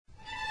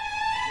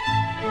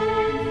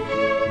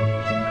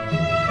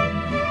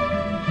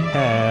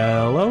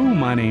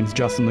My name's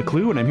Justin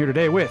LeClue, and I'm here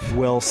today with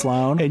Will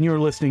Sloan. And you're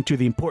listening to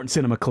the Important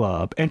Cinema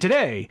Club. And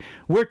today,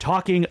 we're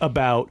talking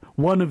about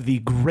one of the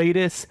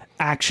greatest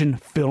action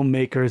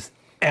filmmakers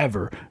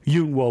ever,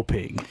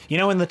 Yuen. You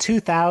know, in the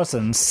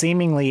 2000s,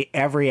 seemingly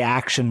every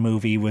action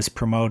movie was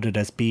promoted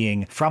as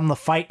being from the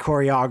fight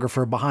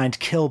choreographer behind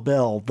Kill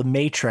Bill, The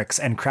Matrix,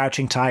 and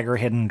Crouching Tiger,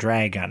 Hidden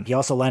Dragon. He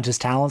also lent his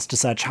talents to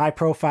such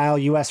high-profile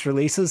U.S.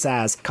 releases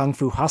as Kung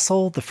Fu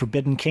Hustle, The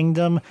Forbidden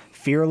Kingdom,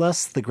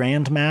 Fearless, The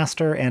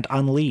Grandmaster, and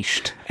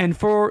Unleashed. And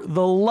for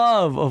the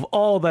love of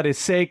all that is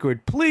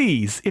sacred,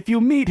 please, if you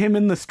meet him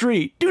in the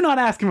street, do not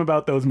ask him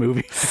about those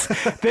movies.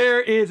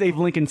 There is a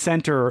Lincoln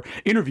Center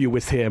interview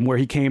with him where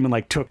he came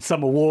and took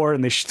some award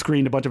and they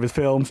screened a bunch of his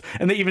films.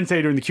 And they even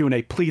say during the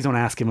Q&A, please don't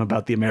ask him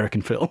about the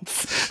American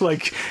films.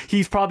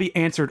 He's probably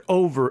answered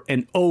over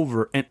and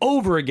over and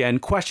over again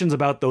questions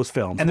about those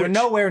films. And they're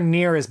nowhere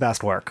near his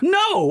best work.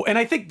 No! And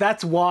I think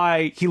that's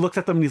why he looks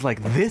at them and he's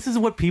like, this is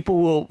what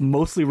people will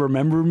mostly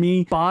remember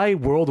me by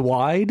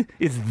worldwide?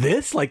 Is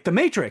this? Like The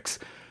Matrix.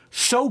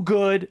 So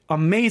good,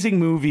 amazing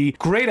movie,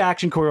 great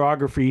action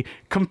choreography.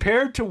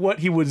 Compared to what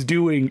he was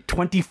doing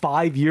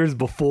 25 years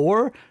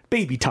before,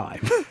 baby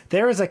time.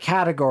 There is a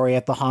category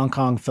at the Hong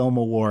Kong Film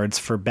Awards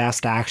for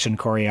Best Action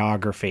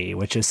Choreography,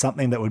 which is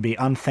something that would be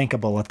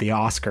unthinkable at the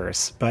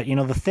Oscars. But, you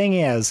know, the thing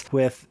is,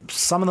 with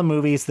some of the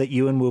movies that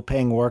Yuen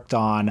Woo-ping worked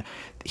on,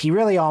 he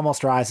really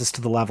almost rises to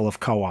the level of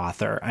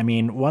co-author. I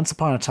mean, Once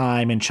Upon a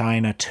Time in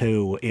China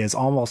 2 is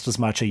almost as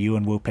much a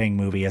Yuen Woo-ping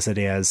movie as it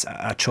is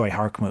a Choi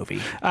Hark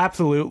movie.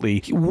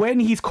 Absolutely.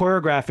 When he's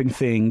choreographing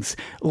things,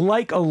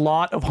 like a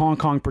lot of Hong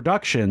Kong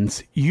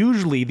productions,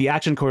 usually the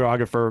action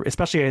choreographer,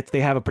 especially if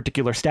they have a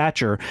particular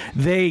stature,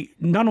 they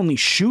not only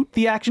shoot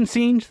the action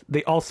scenes,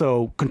 they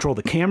also control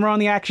the camera on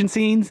the action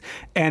scenes,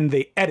 and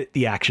they edit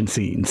the action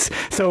scenes.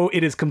 So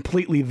it is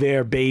completely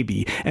their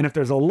baby. And if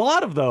there's a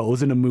lot of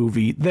those in a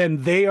movie,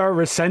 then they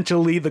are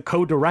essentially the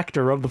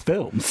co-director of the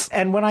films.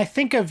 And when I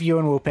think of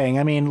Yuen Woo-ping,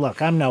 I mean,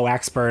 look, I'm no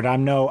expert.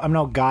 I'm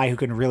no guy who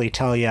can really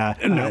tell you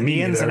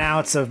the ins and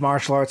outs of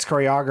martial arts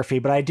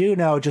choreography, but I do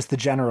know just the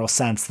general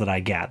sense that I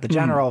get, the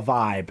general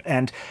vibe.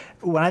 And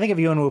when I think of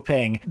Yuen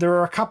Woo-ping, there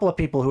are a couple of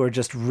people who are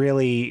just real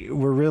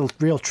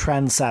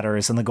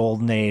trendsetters in the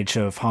golden age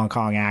of Hong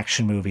Kong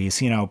action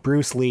movies. You know,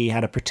 Bruce Lee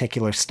had a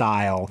particular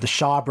style, the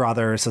Shaw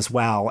brothers as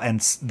well,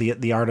 and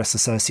the artists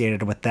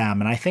associated with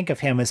them. And I think of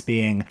him as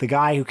being the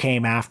guy who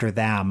came after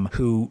them,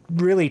 who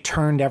really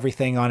turned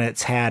everything on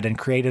its head and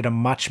created a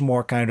much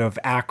more kind of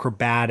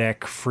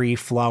acrobatic,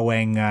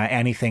 free-flowing,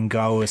 anything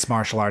goes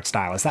martial arts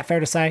style. Is that fair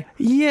to say?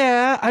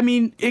 Yeah, I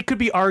mean, it could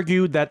be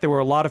argued that there were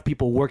a lot of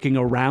people working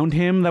around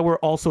him that were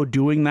also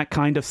doing that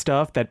kind of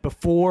stuff, that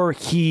before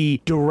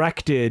he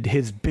directed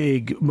his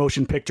big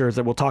motion pictures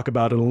that we'll talk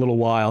about in a little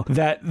while,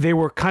 that they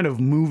were kind of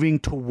moving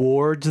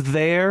towards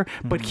there.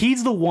 But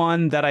he's the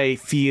one that I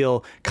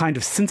feel kind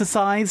of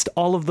synthesized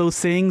all of those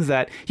things,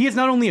 that he is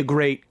not only a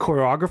great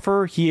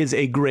choreographer, he is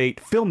a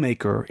great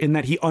filmmaker in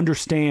that he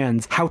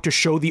understands how to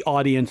show the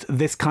audience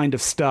this kind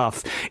of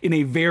stuff in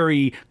a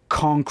very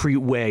concrete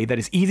way that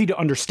is easy to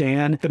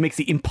understand, that makes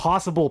the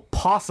impossible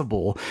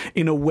possible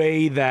in a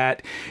way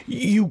that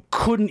you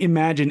couldn't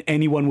imagine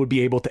anyone would be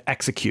able to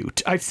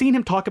execute. I've seen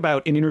him talk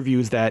about in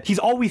interviews that he's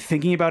always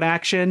thinking about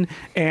action,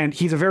 and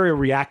he's a very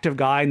reactive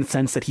guy in the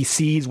sense that he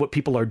sees what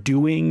people are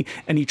doing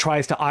and he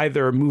tries to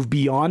either move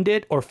beyond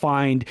it or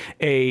find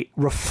a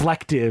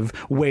reflective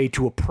way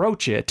to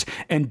approach it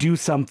and do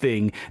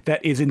something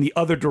that is in the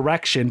other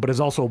direction but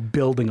is also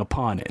building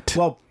upon it.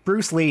 Well,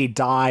 Bruce Lee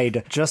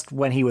died just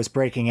when he was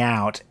breaking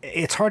out.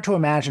 It's hard to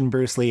imagine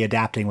Bruce Lee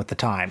adapting with the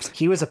times.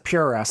 He was a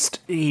purist.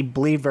 He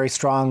believed very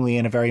strongly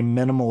in a very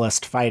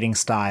minimalist fighting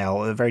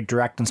style, a very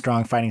direct and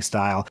strong fighting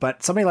style.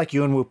 But somebody like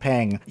Yuen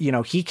Woo-ping, you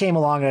know, he came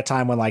along at a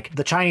time when, like,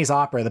 the Chinese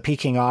opera, the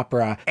Peking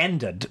opera,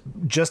 ended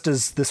just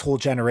as this whole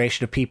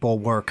generation of people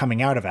were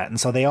coming out of it. And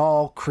so they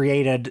all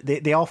created,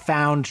 they all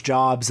found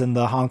jobs in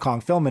the Hong Kong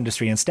film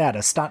industry instead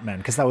as stuntmen,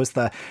 because that was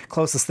the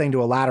closest thing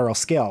to a lateral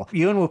skill.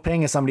 Yuen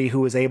Woo-ping is somebody who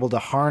was able to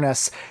harness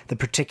the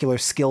particular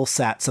skill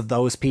sets of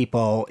those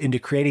people into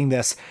creating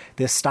this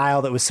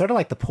style that was sort of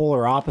like the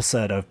polar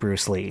opposite of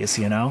Bruce Lee's,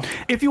 you know?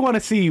 If you want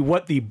to see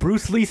what the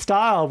Bruce Lee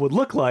style would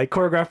look like,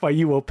 choreographed by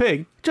Yuen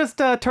Woo-ping, just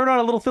turn on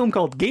a little film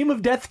called Game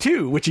of Death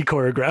 2, which he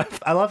choreographed.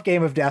 I love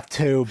Game of Death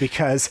 2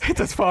 because it's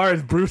as far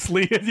as Bruce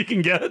Lee as you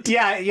can get.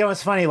 Yeah, you know,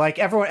 it's funny. Like,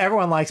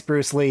 everyone likes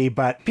Bruce Lee,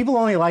 but people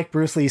only like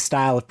Bruce Lee's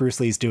style if Bruce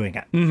Lee's doing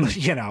it. Mm-hmm.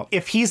 You know,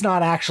 if he's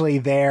not actually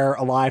there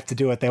alive to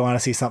do it, they want to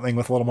see something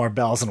with a little more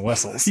bells and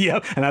whistles.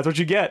 Yep, and that's what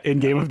you get in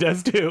Game of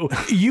Death 2.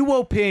 Yuen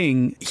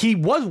Woo-ping, he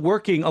was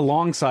working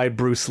alongside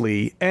Bruce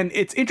Lee, and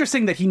it's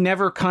interesting that he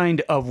never kind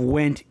of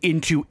went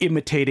into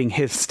imitating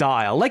his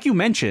style. Like you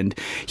mentioned,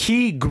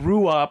 he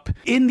grew up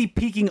in the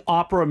Peking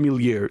opera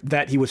milieu,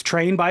 that he was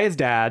trained by his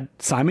dad,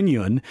 Simon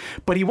Yuen,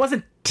 but he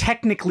wasn't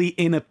technically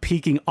in a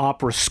Peking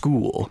opera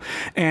school.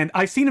 And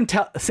I've seen him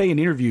say in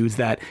interviews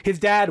that his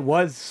dad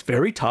was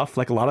very tough,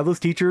 like a lot of those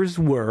teachers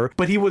were,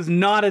 but he was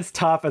not as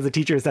tough as the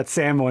teachers that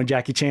Sammo and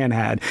Jackie Chan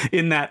had,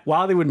 in that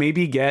while they would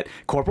maybe get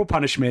corporal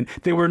punishment,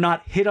 they were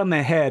not hit on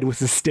the head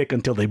with a stick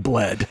until they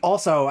bled.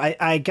 Also,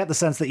 I get the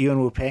sense that Yuen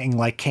Woo-ping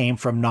came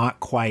from not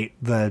quite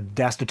the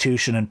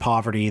destitution and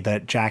poverty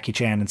that Jackie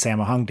Chan and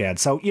Sammo Hung did.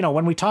 So,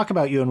 when we talk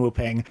about Yuen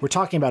Woo-ping, we're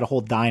talking about a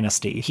whole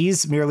dynasty.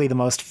 He's merely the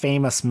most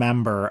famous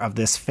member of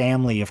this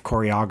family of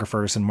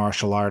choreographers and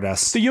martial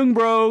artists. The Young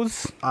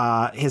Bros.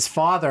 His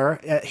father,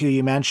 who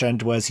you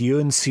mentioned, was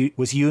Yuen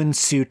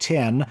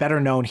Su-tin, better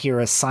known here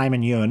as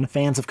Simon Yuen.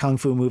 Fans of kung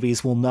fu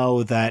movies will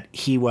know that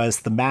he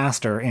was the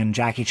master in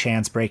Jackie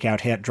Chan's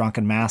breakout hit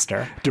Drunken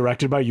Master.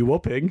 Directed by Yuen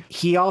Woo-ping.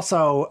 He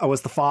also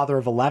was the father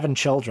of 11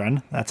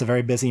 children. That's a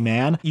very busy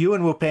man.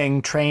 Yuen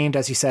Woo-ping trained,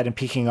 as you said, in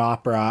Peking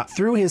opera.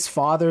 Through his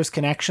father's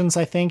connections,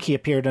 I think, he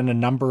appeared in a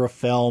number of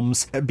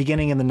films.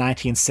 Beginning in the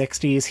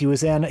 1960s,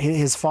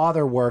 his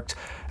father worked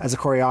as a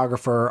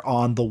choreographer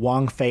on the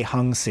Wong Fei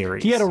Hung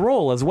series. He had a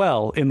role as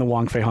well in the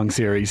Wong Fei Hung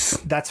series.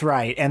 That's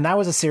right. And that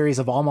was a series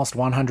of almost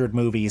 100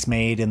 movies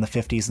made in the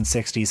 50s and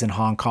 60s in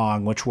Hong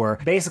Kong, which were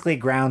basically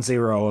ground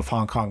zero of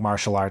Hong Kong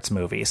martial arts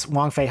movies.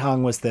 Wong Fei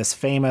Hung was this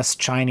famous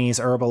Chinese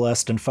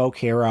herbalist and folk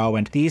hero,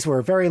 and these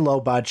were very low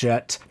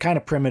budget, kind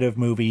of primitive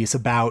movies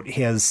about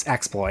his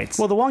exploits.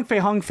 Well, the Wong Fei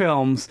Hung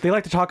films, they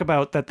like to talk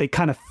about that they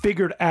kind of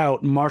figured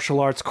out martial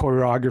arts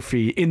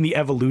choreography in the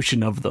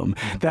evolution of them.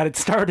 That it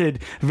started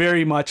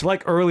very much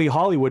like early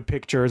Hollywood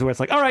pictures where it's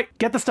like, all right,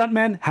 get the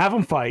stuntmen, have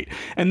them fight.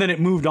 And then it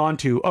moved on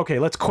to, okay,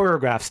 let's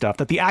choreograph stuff.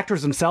 That the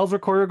actors themselves were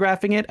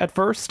choreographing it at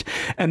first.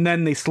 And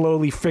then they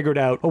slowly figured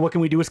out, oh, what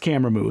can we do as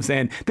camera moves?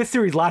 And this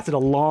series lasted a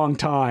long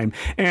time.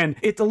 And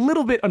it's a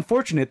little bit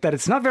unfortunate that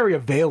it's not very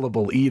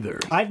available either.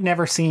 I've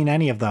never seen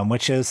any of them,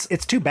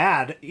 it's too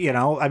bad.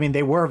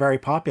 They were very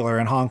popular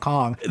in Hong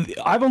Kong.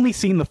 I've only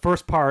seen the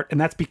first part,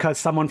 and that's because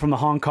someone from the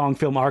Hong Kong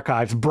Film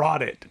Archives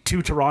brought it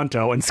to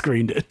Toronto and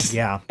screened it.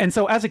 Yeah. And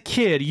so as a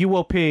kid, Yuen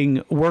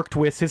Woo-ping worked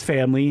with his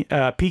family,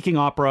 Peking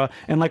opera,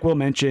 and like Will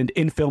mentioned,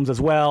 in films as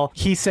well.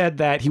 He said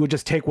that he would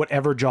just take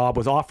whatever job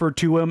was offered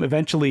to him.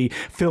 Eventually,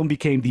 film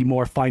became the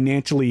more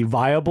financially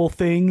viable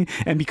thing,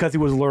 and because he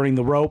was learning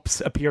the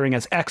ropes, appearing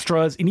as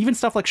extras, and even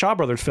stuff like Shaw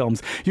Brothers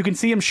films, you can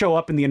see him show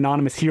up in the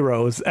Anonymous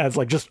Heroes as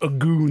like just a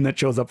goon that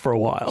shows up for a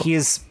while. He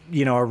is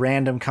a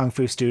random kung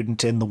fu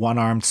student in The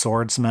One-Armed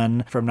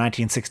Swordsman from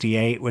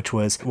 1968, which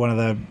was one of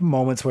the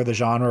moments where the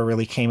genre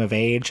really came of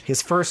age.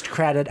 His first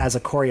credit as a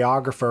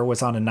choreographer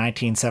was on a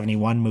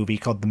 1971 movie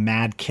called The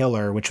Mad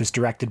Killer, which was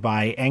directed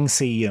by Eng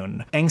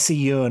Si-yoon. Eng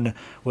Si-yoon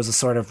was a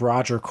sort of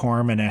Roger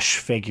Corman-ish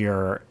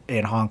figure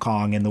in Hong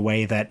Kong in the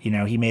way that,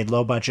 he made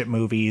low-budget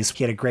movies.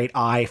 He had a great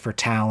eye for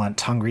talent,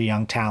 hungry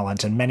young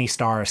talent, and many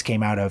stars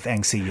came out of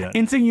Eng Si-yoon.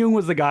 Eng Si-yoon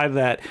was the guy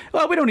that,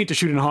 well, we don't need to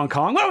shoot in Hong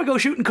Kong. Why don't we go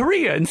shoot in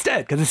Korea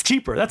instead? Because it's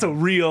cheaper. That's a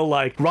real,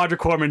 like, Roger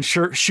Corman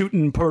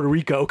shooting Puerto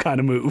Rico kind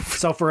of move.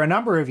 So for a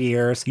number of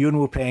years, Yuen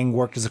Woo-ping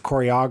worked as a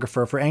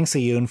choreographer for Eng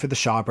Si-yoon, for the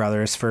Shaw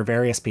Brothers, for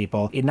various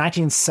people. In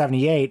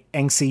 1978,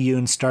 Eng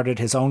Si-yoon started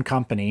his own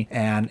company,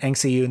 and Eng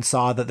Si-yoon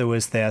saw that there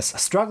was this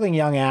struggling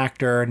young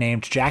actor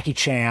named Jackie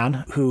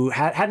Chan who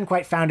hadn't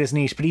quite found his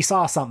niche, but he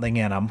saw something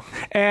in him.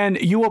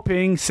 And Yuen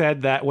Woo-ping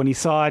said that when he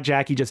saw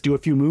Jackie just do a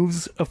few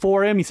moves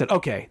for him, he said,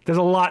 okay, there's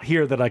a lot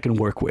here that I can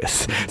work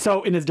with.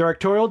 So in his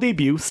directorial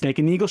debut, Snake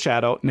and the Eagle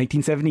Shadow,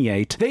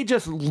 1978, they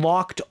just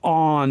locked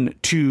on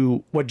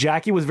to what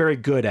Jackie was very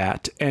good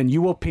at, and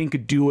Yuen Woo-ping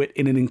could do it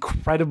in an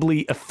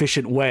incredibly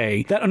efficient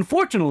way that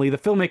unfortunately the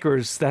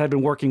filmmakers that had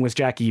been working with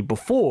Jackie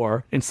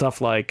before in stuff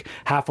like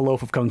Half a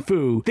Loaf of Kung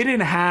Fu, they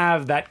didn't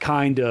have that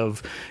kind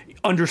of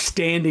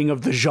understanding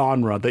of the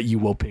genre that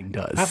Yuen Woo-ping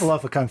does. Half a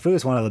Loaf of Kung Fu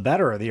is one of the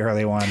better of the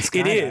early ones.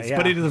 It is, yeah.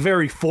 But it is a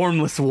very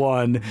formless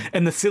one,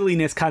 and the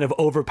silliness kind of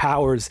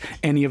overpowers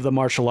any of the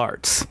martial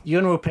arts.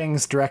 Yuen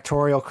Woo-ping's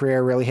directorial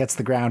career really hits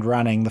the ground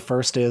running. The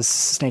first is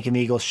Snake and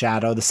the Eagle's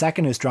Shadow. The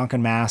second is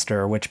Drunken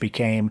Master, which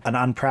became an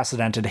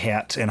unprecedented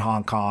hit in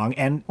Hong Kong,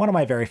 and one of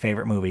my very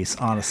favorite movies,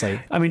 honestly.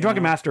 I mean,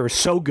 Drunken Master is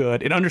so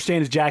good. It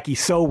understands Jackie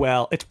so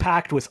well. It's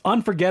packed with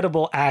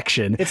unforgettable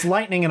action. It's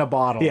lightning in a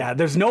bottle. Yeah,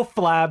 there's no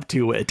flab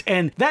to it.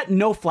 And that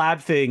no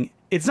flab thing,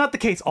 it's not the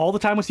case all the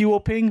time with Yuen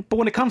Woo-ping, but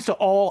when it comes to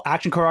all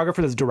action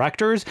choreographers as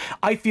directors,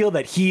 I feel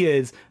that he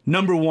is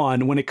number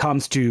one when it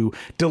comes to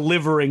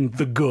delivering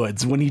the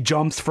goods, when he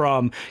jumps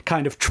from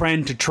kind of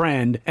trend to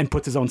trend and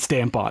puts his own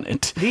stamp on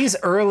it. These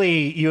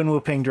early Yuen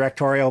Woo-ping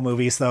directorial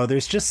movies, though,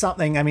 there's just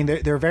something, I mean,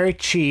 they're very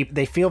cheap.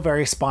 They feel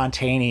very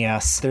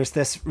spontaneous. There's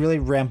this really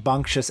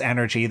rambunctious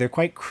energy. They're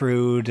quite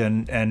crude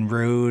and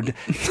rude.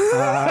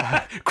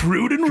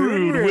 Crude and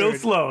rude. Will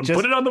Sloan.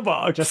 Put it on the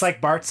box. Just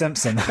like Bart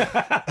Simpson.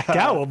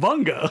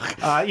 Cowabunga.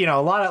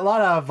 A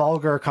lot of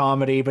vulgar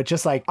comedy, but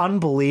just like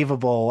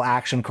unbelievable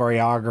action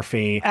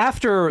choreography.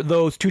 After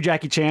those two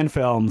Jackie Chan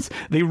films,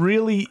 they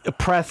really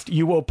pressed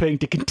Yuen Woo-ping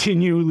to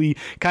continually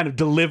kind of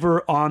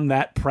deliver on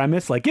that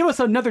premise. Like, give us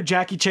another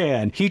Jackie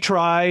Chan. He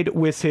tried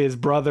with his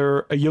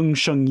brother Yung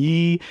Sheng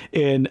Yi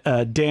in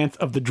Dance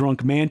of the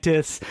Drunk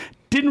Mantis.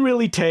 Didn't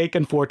really take,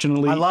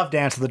 unfortunately. I love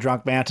Dance of the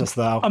Drunk Mantis,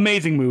 though.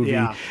 Amazing movie.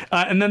 Yeah.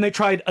 And then they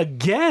tried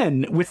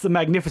again with The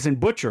Magnificent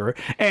Butcher,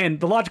 and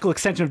the logical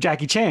extension of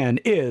Jackie Chan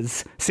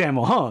is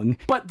Sammo Hung.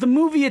 But the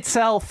movie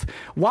itself,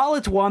 while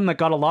it's one that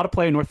got a lot of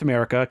play in North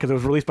America, because it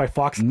was released by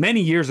Fox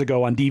many years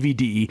ago on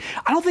DVD,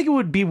 I don't think it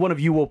would be one of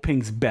Yuen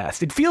Ping's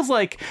best. It feels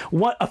like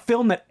what a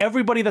film that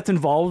everybody that's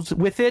involved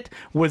with it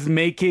was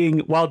making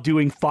while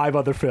doing 5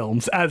 other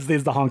films, as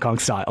is the Hong Kong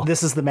style.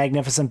 This is The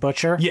Magnificent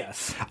Butcher?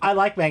 Yes. I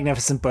like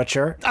Magnificent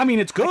Butcher. I mean,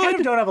 it's good. I kind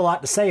of don't have a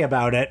lot to say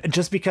about it,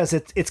 just because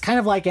it's kind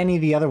of like any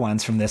of the other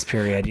ones from this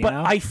period, you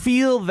know? I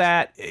feel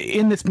that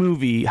in this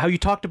movie, how you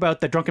talked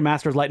about that Drunken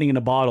Master is lightning in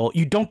a bottle,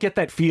 you don't get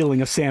that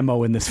feeling of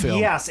Sammo in this film.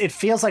 Yes, it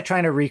feels like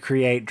trying to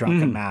recreate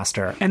Drunken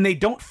Master. And they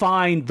don't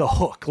find the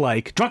hook.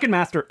 Like, Drunken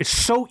Master is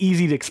so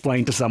easy to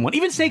explain to someone.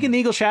 Even Snake and the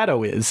Eagle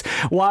Shadow is.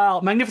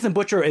 While Magnificent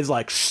Butcher is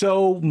like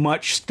so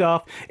much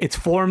stuff, it's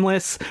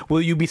formless.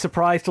 Will you be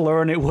surprised to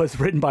learn it was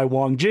written by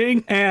Wong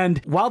Jing?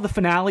 And while the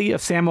finale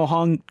of Sammo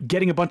Hung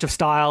getting a bunch of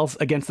styles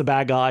against the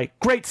bad guy,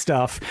 great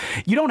stuff,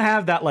 you don't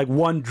have that like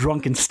one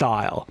drunken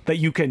style that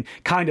you can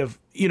kind of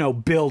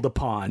build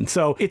upon.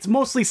 So it's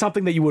mostly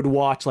something that you would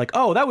watch like,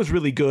 oh, that was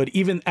really good.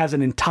 Even as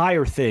an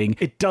entire thing,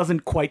 it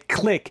doesn't quite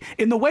click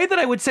in the way that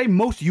I would say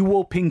most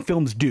Yuen Ping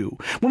films do.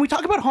 When we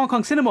talk about Hong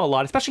Kong cinema a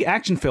lot, especially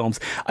action films,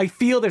 I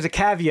feel there's a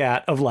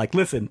caveat of like,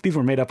 listen, these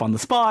were made up on the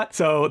spot,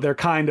 so they're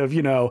kind of,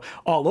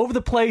 all over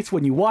the place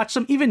when you watch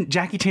them. Even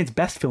Jackie Chan's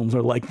best films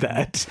are like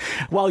that.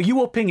 While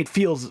Yuen Ping, it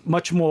feels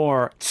much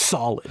more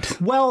solid.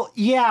 Well,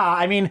 yeah,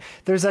 I mean,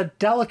 there's a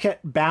delicate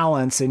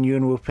balance in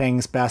Yuen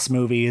Ping's best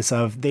movies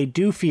of they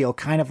do feel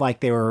kind of like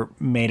they were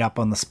made up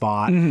on the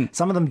spot.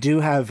 Some of them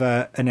do have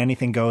an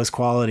anything goes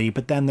quality,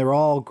 but then they're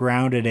all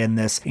grounded in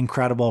this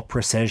incredible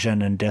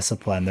precision and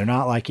discipline. They're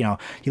not like, you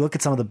look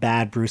at some of the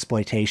bad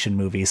Bruceploitation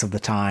movies of the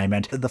time,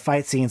 and the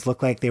fight scenes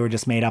look like they were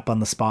just made up on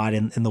the spot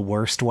in the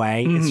worst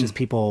way. It's just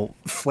people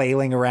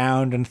flailing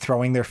around and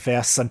throwing their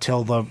fists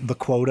until the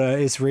quota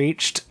is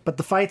reached. But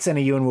the fights in a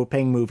Yuen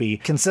Ping movie,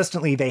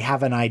 consistently they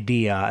have an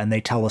idea and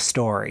they tell a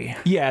story.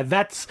 Yeah,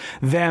 that's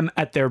them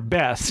at their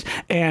best.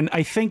 And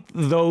I think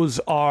those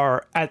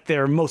are at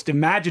their most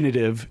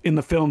imaginative in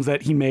the films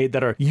that he made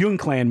that are Yuen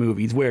Clan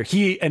movies, where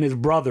he and his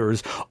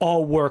brothers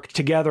all work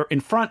together in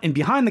front and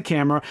behind the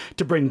camera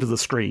to bring to the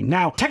screen.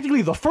 Now,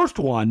 technically, the first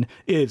one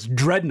is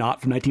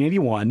Dreadnought from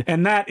 1981,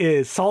 and that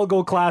is solid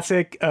gold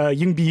classic.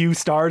 Yung Biu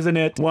stars in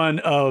it. One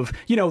of,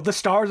 the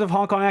stars of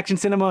Hong Kong action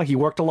cinema. He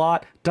worked a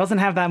lot. Doesn't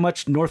have that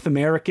much North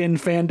American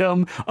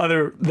fandom,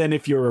 other than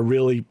if you're a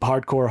really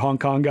hardcore Hong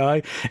Kong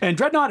guy. And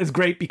Dreadnought is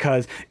great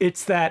because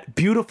it's that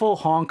beautiful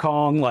Hong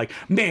Kong, like,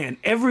 man,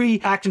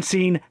 every action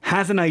scene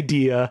has an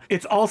idea.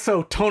 It's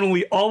also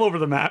tonally all over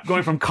the map,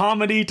 going from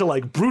comedy to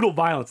like brutal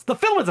violence. The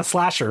film is a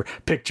slasher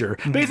picture,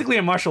 basically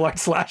a martial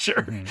arts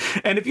slasher.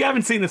 And if you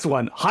haven't seen this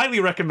one, highly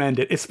recommend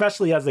it,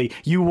 especially as a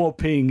Yuen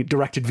Ping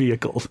directed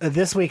vehicle.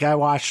 This week I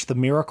watched The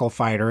Miracle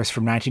Fighters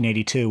from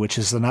 1982, which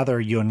is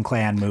another Yuen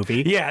Clan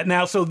movie. Yeah,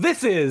 now, so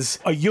this is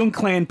a Yuen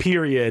Clan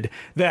period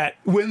that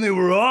when they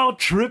were all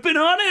tripping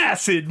on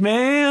acid,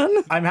 man.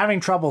 I'm having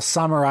trouble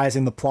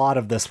summarizing the plot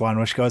of this one,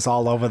 which goes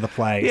all over the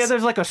place. Yeah,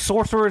 there's like a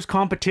sorcerer's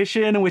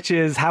competition, which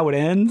is how it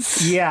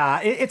ends.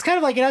 Yeah, it's kind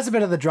of like, it has a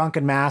bit of the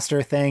Drunken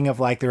Master thing of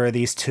like, there are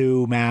these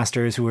 2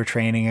 masters who are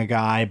training a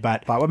guy,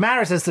 but what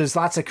matters is there's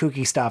lots of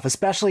kooky stuff,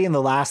 especially in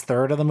the last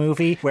third of the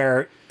movie,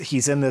 where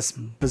he's in this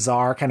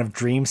bizarre kind of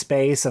dream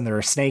space and there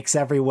are snakes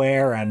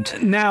everywhere. And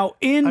now,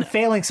 I'm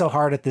failing so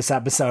hard at this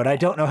episode, I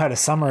don't know how to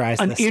summarize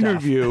this an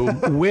interview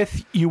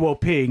with Yuen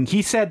Ping,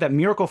 he said that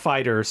Miracle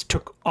Fighters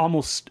took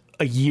almost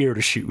a year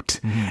to shoot.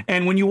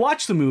 And when you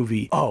watch the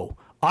movie,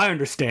 I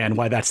understand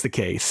why that's the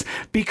case.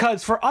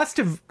 Because for us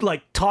to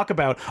like talk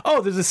about,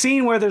 there's a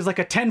scene where there's like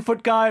a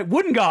 10-foot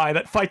wooden guy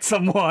that fights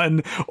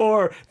someone,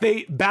 or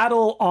they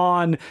battle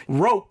on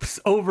ropes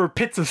over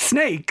pits of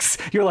snakes,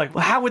 you're like,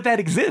 well, how would that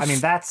exist? I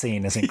mean, that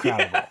scene is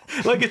incredible.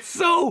 Yeah, like, it's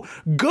so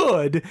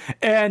good.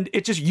 And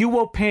it's just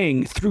Yuen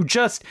Ping, through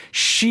just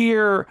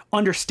sheer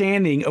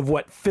understanding of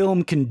what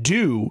film can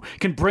do,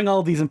 can bring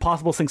all these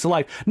impossible things to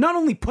life. Not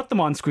only put them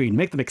on screen,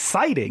 make them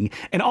exciting,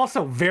 and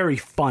also very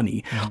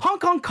funny. Hong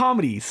Kong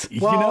comedy,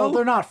 well,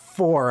 they're not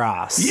for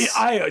us.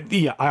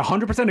 Yeah, I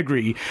 100%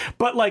 agree.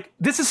 But like,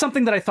 this is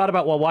something that I thought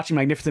about while watching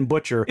Magnificent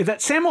Butcher, is that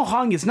Sammo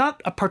Hung is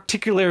not a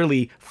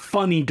particularly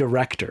funny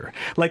director.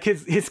 Like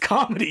his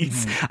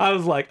comedies, I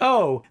was like,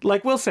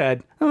 like Will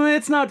said,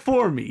 it's not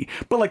for me.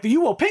 But like the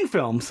Yuen Ping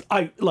films,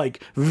 I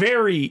like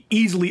very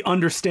easily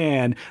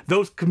understand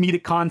those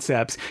comedic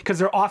concepts because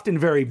they're often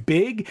very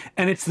big,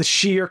 and it's the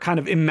sheer kind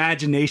of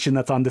imagination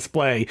that's on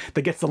display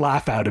that gets the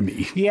laugh out of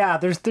me. Yeah,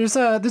 there's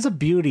a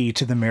beauty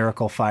to the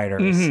Miracle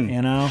Fighters,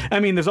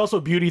 I mean, there's also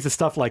beauties of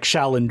stuff like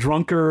Shaolin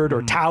Drunkard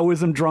or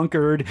Taoism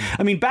Drunkard.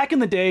 I mean, back in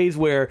the days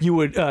where you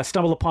would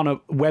stumble upon a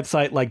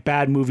website like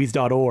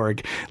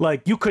badmovies.org,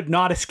 like, you could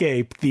not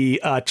escape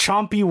the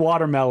chompy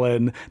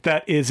watermelon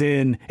that is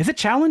it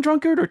Shaolin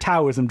Drunkard or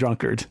Taoism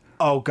Drunkard?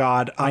 Oh,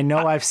 God. I know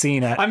I've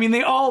seen it. I mean,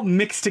 they all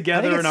mix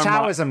together. I think it's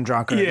Taoism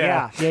Drunkard.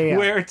 Yeah.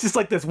 Where it's just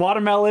like this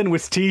watermelon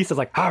with teeth. It's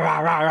like, rah, rah,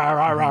 rah, rah,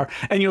 rah, rah.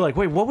 And you're like,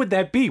 wait, what would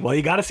that be? Well,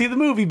 you got to see the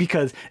movie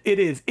because it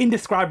is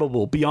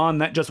indescribable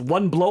beyond that just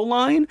one blow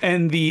line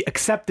and the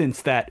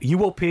acceptance that Yu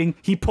Wo-ping,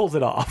 he pulls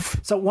it off.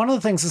 So one of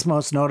the things that's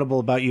most notable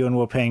about Yuen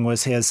Woo-ping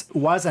was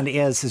and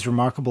is his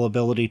remarkable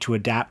ability to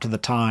adapt to the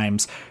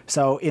times.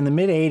 So in the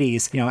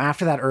mid-'80s,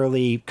 after that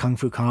early kung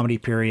fu comedy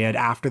period,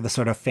 after the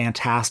sort of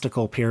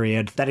fantastical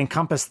period that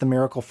encompassed the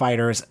Miracle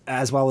Fighters,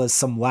 as well as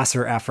some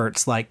lesser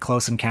efforts like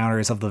Close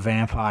Encounters of the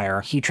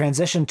Vampire, he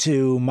transitioned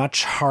to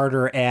much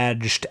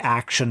harder-edged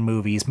action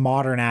movies,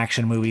 modern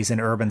action movies in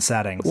urban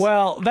settings.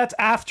 Well, that's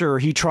after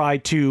he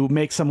tried to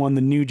make someone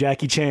the new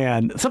Jackie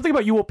Chan. Something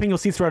about Yu Wo-ping you'll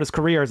see throughout his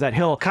career is that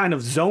he'll kind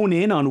of zone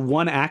in on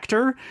one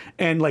actor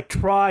and like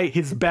try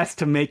his best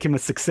to make him a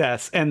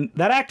success. And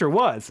that actor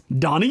was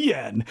Donnie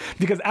Yen.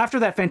 Because after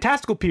that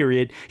fantastical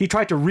period, he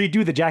tried to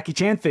redo the Jackie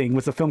Chan thing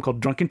with a film called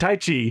Drunken Tai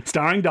Chi,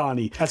 starring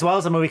Donnie. As well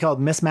as a movie called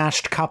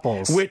Mismatched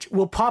Couples, which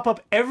will pop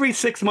up every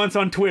 6 months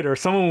on Twitter.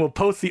 Someone will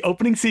post the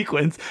opening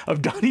sequence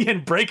of Donnie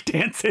Yen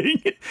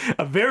breakdancing,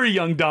 a very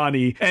young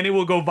Donnie, and it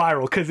will go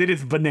viral because it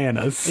is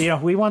bananas.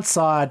 We once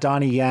saw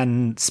Donnie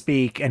Yen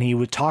speak, and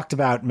he talked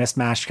about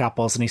Mismatched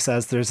Couples, and he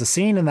says there's a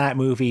scene in that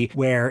movie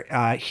where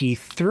he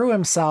threw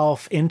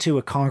himself into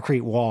a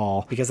concrete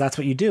wall, because that's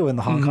what you do in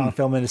the Hong Kong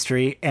film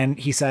industry, and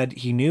he said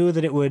he knew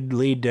that it would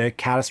lead to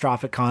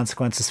catastrophic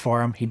consequences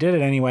for him. He did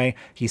it anyway.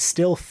 He's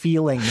still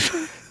feeling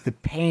the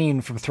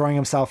pain from throwing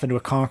himself into a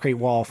concrete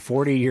wall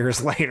 40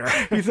 years later.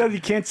 He says he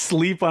can't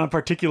sleep on a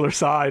particular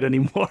side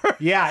anymore.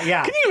 Yeah.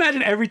 Can you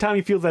imagine every time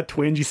he feels that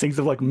twinge, he thinks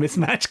of like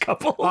Mismatched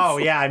Couples? Oh,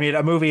 yeah. I mean,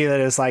 a movie that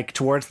is like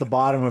towards the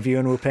bottom of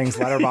Yuen Woo-ping's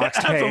letterbox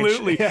page.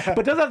 Absolutely. Yeah.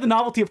 But does have the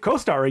novelty of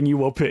co-starring Yu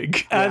Wo-ping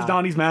as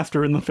Donnie's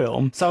master in the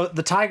film. So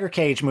the Tiger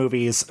Cage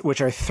movies,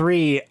 which are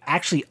 3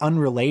 actually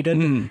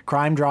unrelated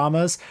crime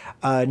dramas,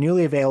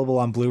 newly available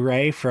on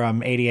Blu-ray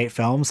from 88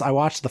 Films. I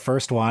watched the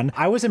first one.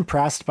 I was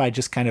impressed by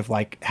just kind of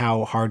like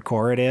how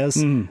hardcore it is.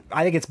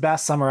 I think it's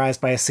best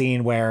summarized by a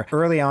scene where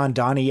early on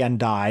Donnie Yen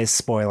dies,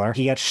 spoiler.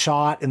 He gets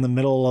shot in the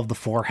middle of the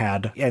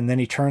forehead, and then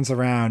he turns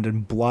around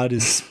and blood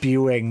is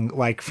spewing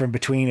like from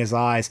between his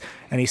eyes,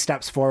 and he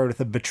steps forward with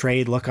a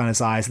betrayed look on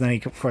his eyes, and then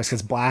he of course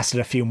gets blasted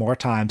a few more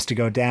times to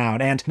go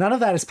down, and none of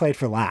that is played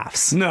for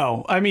laughs.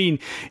 No, I mean,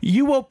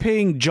 Yu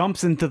Wo-ping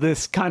jumps into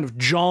this kind of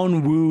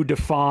John Woo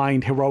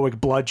defined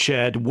heroic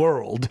bloodshed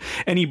world,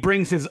 and he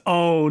brings his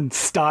own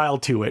style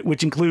to it,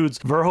 which includes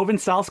Verhoeven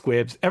style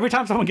squibs. Every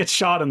time someone gets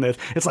shot in this,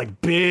 it's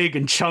like big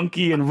and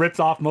chunky and rips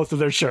off most of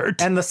their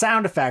shirt. And the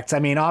sound effects, I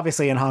mean,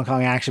 obviously in Hong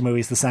Kong action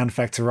movies, the sound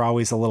effects are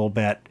always a little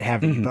bit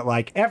heavy, but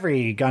like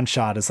every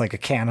gunshot is like a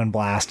cannon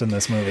blast in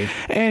this movie.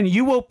 And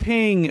Yu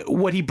Wo-ping,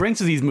 what he brings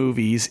to these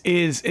movies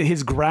is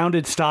his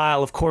grounded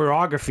style of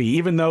choreography,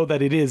 even though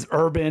that it is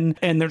urban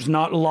and there's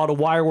not a lot of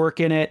wire work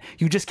in it.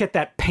 You just get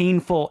that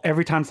painful,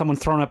 every time someone's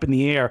thrown up in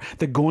the air,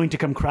 they're going to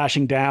come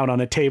crashing down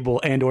on a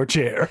table and or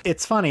chair.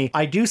 It's funny.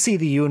 I do see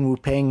the Yuen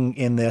Woo-ping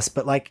in this,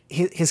 but like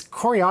his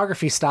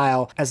choreography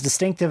style, as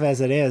distinctive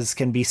as it is,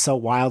 can be so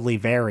wildly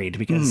varied,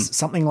 because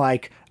something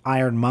like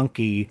Iron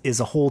Monkey is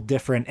a whole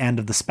different end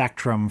of the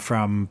spectrum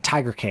from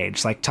Tiger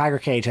Cage. Like Tiger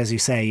Cage, as you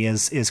say,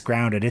 is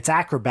grounded. It's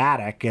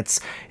acrobatic. It's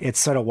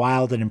sort of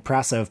wild and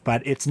impressive,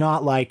 but it's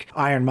not like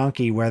Iron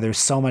Monkey where there's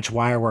so much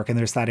wire work, and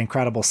there's that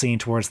incredible scene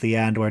towards the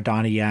end where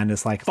Donnie Yen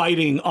is like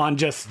fighting on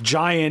just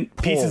giant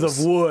pieces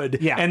of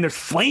wood, and there's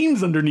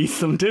flames underneath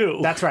them too.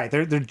 That's right.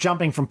 They're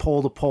jumping from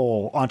pole to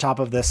pole on top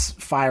of this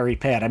fiery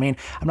pit. I mean,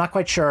 I'm not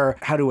quite sure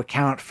how to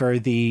account for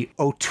the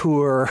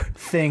auteur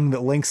thing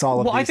that links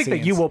all of these I think scenes.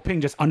 that Yu Wo-ping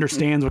just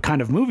understands what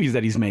kind of movies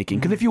that he's making.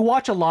 Because if you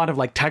watch a lot of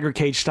like Tiger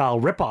Cage style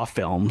ripoff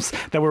films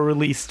that were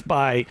released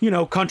by,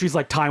 countries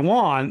like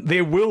Taiwan,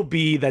 there will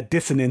be that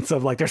dissonance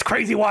of like, there's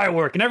crazy wire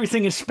work and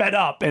everything is sped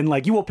up. And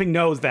like Yu Wo-ping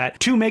knows that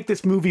to make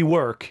this movie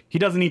work, he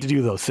doesn't need to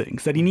do those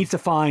things, that he needs to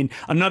find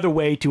another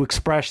way to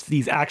express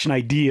these action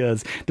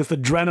ideas, this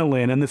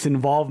adrenaline and this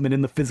involvement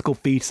in the physical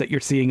feats that you're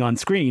seeing on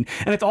screen.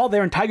 And it's all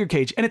there in Tiger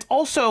Cage. And it's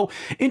also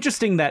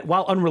interesting that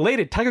while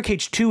unrelated, Tiger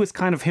Cage 2 is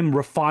kind of him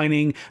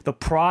refining the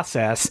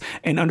process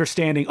and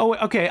understanding, oh,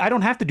 okay, I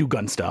don't have to do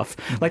gun stuff.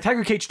 Like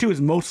Tiger Cage 2 is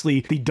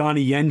mostly the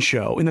Donnie Yen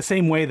show, in the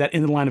same way that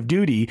In the Line of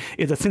Duty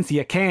is a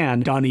Cynthia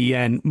Can Donnie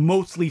Yen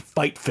mostly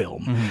fight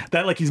film.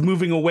 That like he's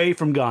moving away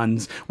from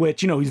guns,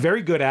 which, he's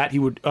very good at. He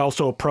would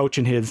also approach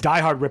in his Die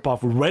Hard ripoff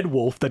Red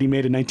Wolf that he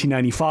made in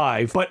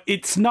 1995. But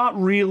it's not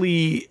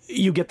really,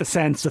 you get the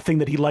sense, the thing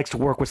that he likes to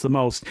work with the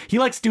most. He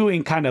likes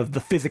doing kind of the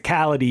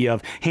physicality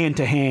of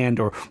hand-to-hand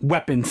or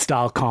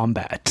weapon-style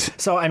combat.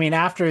 So, I mean,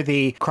 after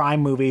the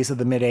crime movies of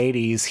the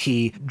mid-'80s, he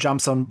he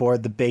jumps on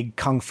board the big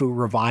kung fu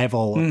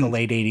revival of the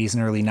late 80s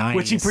and early 90s.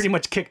 Which he pretty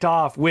much kicked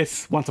off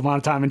with Once Upon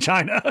a Time in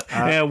China,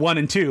 1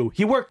 and 2.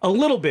 He worked a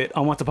little bit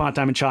on Once Upon a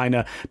Time in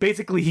China.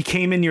 Basically, he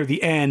came in near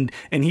the end,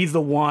 and he's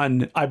the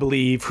one, I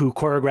believe, who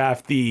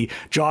choreographed the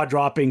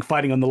jaw-dropping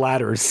fighting on the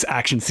ladders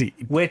action scene.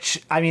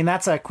 Which, I mean,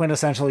 that's a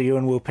quintessential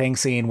Yuen Wu-Ping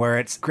scene where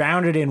it's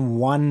grounded in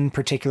one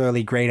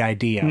particularly great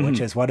idea, which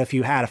is what if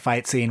you had a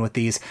fight scene with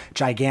these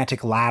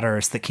gigantic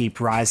ladders that keep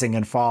rising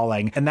and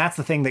falling? And that's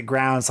the thing that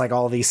grounds like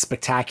all these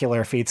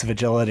spectacular feats of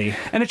agility.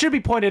 And it should be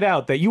pointed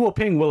out that Yu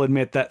Ping will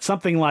admit that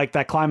something like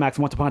that climax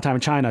Once Upon a Time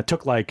in China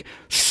took like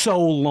so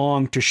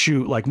long to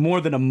shoot, like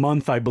more than a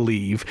month, I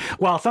believe,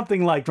 while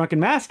something like Drunken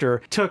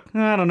Master took,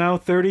 I don't know,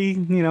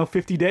 30,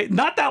 50 days.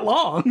 Not that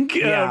long,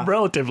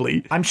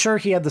 relatively. I'm sure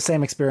he had the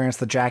same experience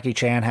that Jackie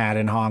Chan had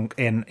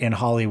in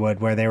Hollywood,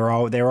 where they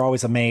were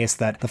always amazed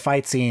that the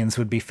fight scenes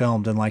would be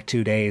filmed in like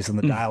 2 days and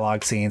the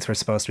dialogue scenes were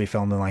supposed to be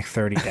filmed in like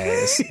 30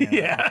 days.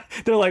 Yeah.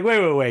 They're like,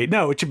 wait.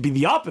 No, it should be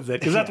the opposite,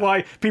 because that's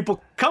why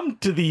people come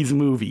to these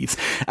movies.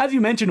 As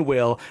you mentioned,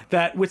 Will,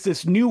 that with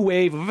this new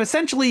wave of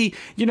essentially,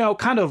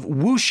 kind of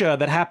wuxia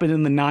that happened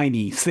in the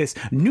 90s, this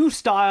new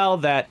style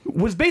that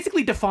was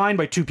basically defined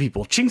by two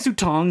people, Ching Su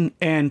Tong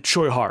and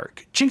Choi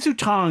Hark. Ching Su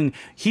Tong,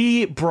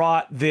 he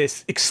brought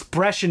this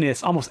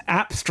expressionist, almost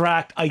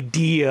abstract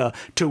idea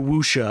to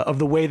wuxia of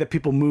the way that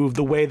people move,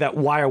 the way that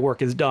wire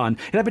work is done.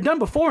 It had been done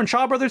before in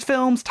Shaw Brothers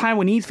films,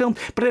 Taiwanese films,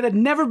 but it had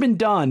never been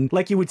done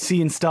like you would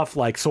see in stuff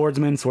like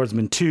Swordsman,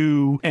 Swordsman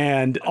 2,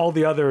 and all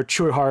the other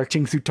Choi Hark,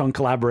 Ching Su Tong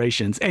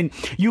collaborations. And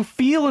you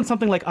feel in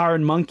something like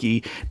Iron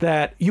Monkey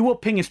that Yu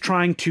Ping is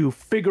trying to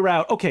figure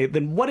out, okay,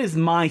 then what is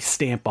my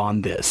stamp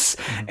on this?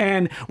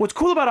 And what's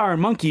cool about Iron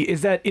Monkey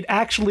is that it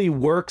actually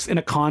works in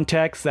a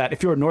context that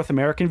if you're a North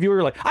American viewer,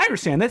 you're like, I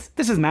understand this.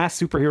 This is mass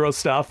superhero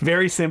stuff,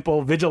 very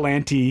simple,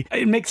 vigilante.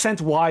 It makes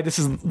sense why this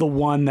is the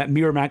one that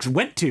Miramax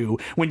went to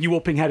when Yu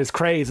Ping had his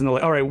craze, and they're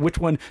like, all right, which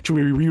one should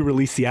we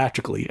re-release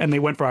theatrically? And they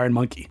went for Iron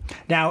Monkey.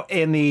 Now,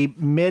 in the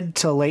mid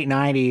to late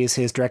 90s,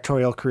 his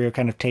directorial career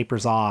kind of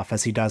tapers off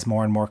as he does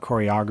more and more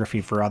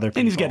choreography for other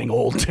people. And he's getting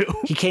old, too.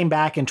 He came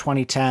back in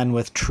 2010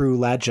 with True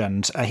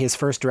Legend, his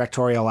first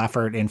directorial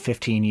effort in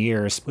 15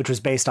 years, which was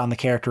based on the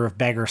character of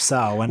Beggar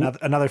So,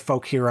 another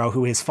folk hero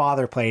who his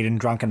father played in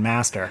Drunken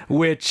Master.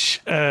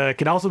 Which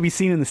can also be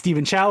seen in the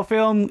Stephen Chow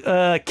film,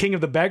 King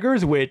of the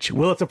Beggars, which,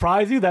 will it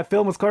surprise you, that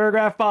film was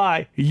choreographed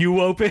by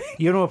Yu Ping.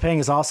 Yu Ping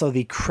is also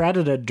the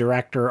credited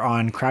director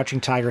on Crouching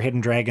Tiger,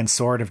 Hidden Dragon,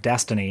 Sword of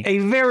Destiny. A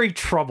very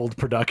troubled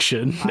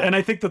production, and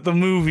I think that the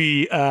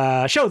movie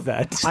shows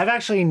that. I've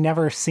actually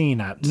never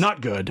seen it.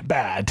 Not good,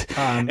 bad.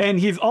 And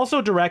he's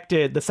also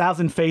directed The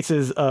Thousand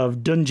Faces of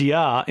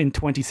Dunjia in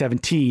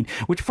 2017,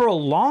 which for a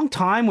long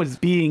time was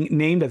being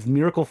named as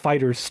Miracle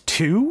Fighters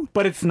 2,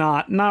 but it's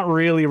not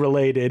really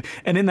related.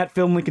 And in that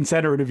Film Lincoln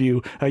Center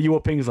interview, Yu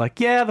Ping is like,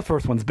 yeah, the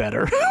first one's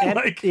better.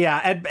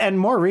 And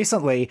more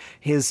recently,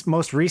 his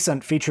most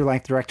recent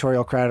feature-length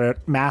directorial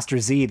credit, Master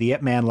Z, The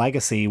Ip Man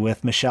Legacy,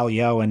 with Michelle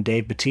Yeoh and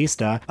Dave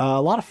Bautista,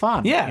 a lot of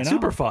fun. Yeah,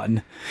 super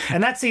fun.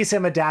 And that sees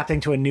him adapting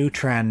to a new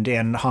trend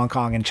in Hong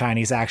Kong and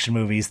Chinese action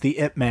movies, the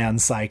Ip Man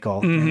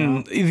cycle.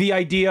 The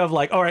idea of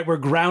like, all right, we're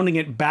grounding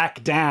it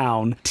back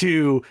down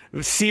to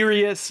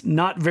serious,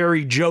 not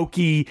very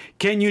jokey.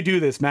 Can you do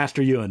this,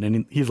 Master Yuen?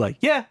 And he's like,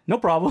 yeah, no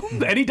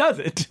problem. And he does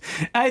it.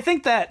 I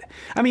think that,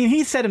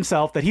 he said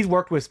himself that he's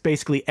worked with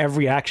basically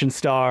every action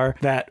star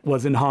that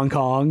was in Hong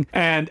Kong.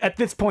 And at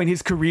this point,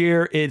 his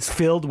career is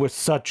filled with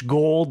such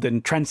gold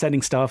and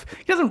trend-setting stuff.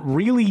 He doesn't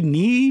really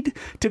need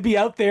to be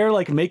out there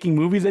like making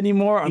movies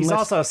anymore. He's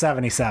also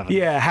 77.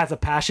 Yeah, has a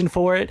passion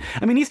for it.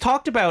 He's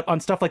talked about on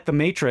stuff like The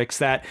Matrix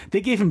that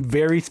they gave him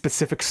very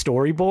specific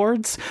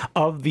storyboards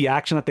of the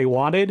action that they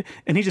wanted,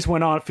 and he just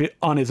went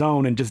on his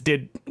own and just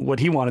did what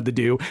he wanted to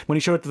do. When he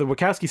showed it to the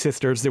Wachowski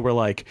sisters, they were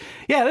like,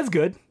 yeah, that's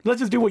good. Let's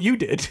just do what you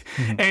did.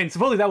 And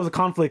supposedly that was a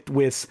conflict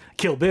with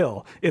Kill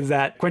Bill, is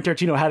that Quentin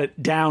Tarantino had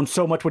it down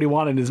so much what he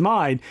wanted in his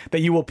mind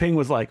that Yu Ping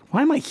was like,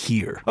 why am I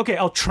here? Okay,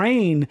 I'll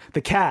train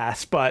the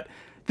cast, but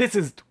this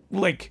is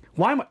like,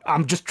 why am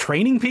I'm just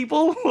training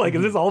people? Like,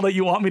 is this all that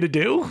you want me to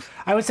do?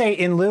 I would say,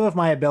 in lieu of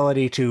my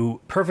ability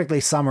to perfectly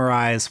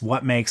summarize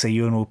what makes a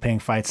Yuen Ping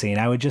fight scene,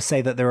 I would just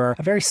say that there are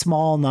a very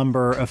small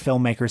number of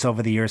filmmakers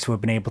over the years who have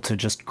been able to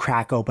just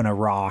crack open a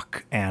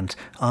rock and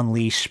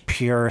unleash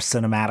pure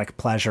cinematic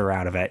pleasure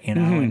out of it,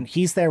 And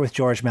he's there with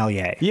George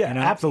Méliès. Yeah,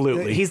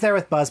 absolutely. He's there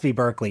with Busby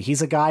Berkeley.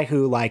 He's a guy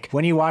who, like,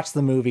 when you watch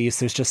the movies,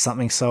 there's just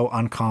something so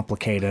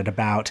uncomplicated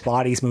about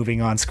bodies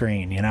moving on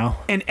screen,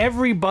 And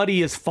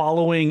everybody is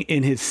following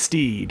in his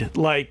steed.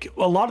 Like,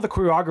 a lot of the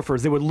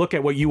choreographers, they would look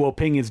at what Yu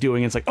Ping is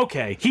doing and it's like,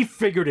 okay, he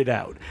figured it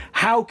out.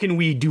 How can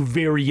we do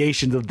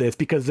variations of this?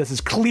 Because this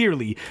is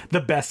clearly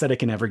the best that it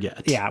can ever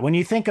get. Yeah, when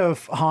you think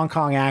of Hong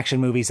Kong action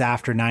movies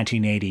after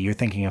 1980, you're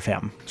thinking of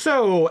him.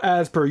 So,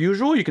 as per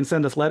usual, you can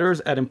send us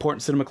letters at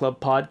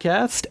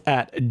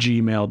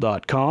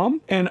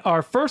importantcinemaclubpodcast@gmail.com. And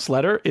our first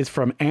letter is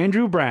from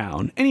Andrew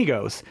Brown. And he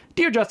goes,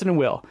 Dear Justin and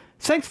Will,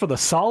 Thanks for the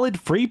solid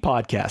free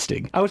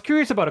podcasting. I was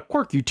curious about a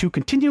quirk you two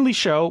continually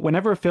show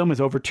whenever a film is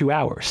over 2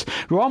 hours.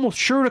 You're almost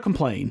sure to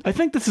complain. I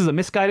think this is a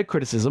misguided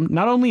criticism.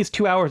 Not only is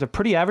 2 hours a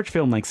pretty average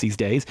film length these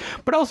days,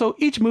 but also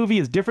each movie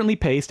is differently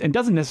paced and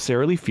doesn't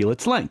necessarily feel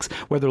its lengths,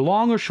 whether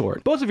long or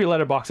short. Both of your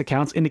Letterboxd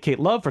accounts indicate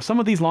love for some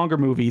of these longer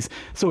movies,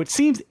 so it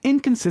seems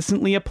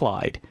inconsistently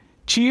applied.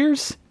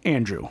 Cheers,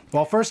 Andrew.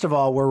 Well, first of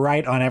all, we're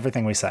right on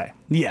everything we say.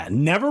 Yeah,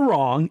 never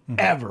wrong,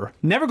 ever.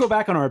 Never go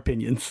back on our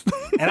opinions.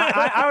 And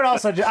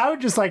I would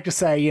just like to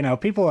say, you know,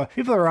 people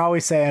are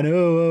always saying,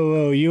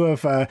 oh, you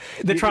have.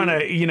 They're trying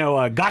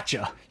to,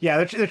 gotcha.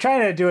 Yeah, they're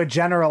trying to do a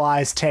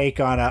generalized take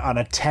on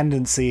a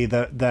tendency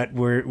that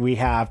we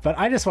have. But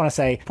I just want to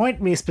say,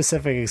 point me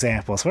specific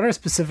examples. What are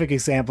specific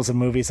examples of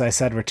movies I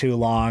said were too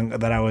long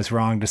that I was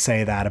wrong to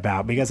say that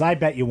about? Because I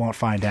bet you won't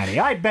find any.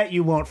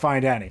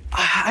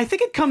 I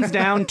think it comes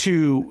down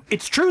to,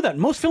 it's true that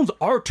most films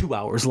are 2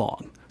 hours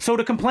long. So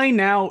to complain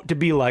now, to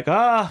be like,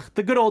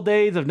 the good old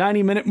days of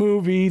 90-minute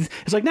movies,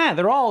 it's like, nah,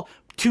 they're all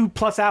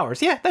 2+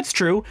 hours. Yeah, that's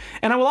true.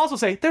 And I will also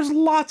say there's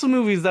lots of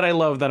movies that I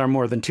love that are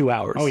more than 2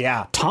 hours. Oh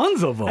yeah,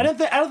 tons of them. I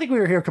don't think we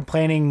were here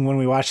complaining when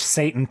we watched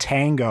Satan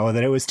Tango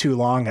that it was too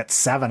long at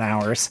 7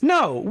 hours.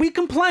 No, we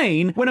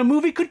complain when a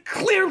movie could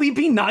clearly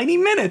be 90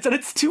 minutes and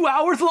it's 2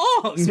 hours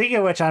long. Speaking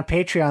of which, on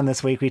Patreon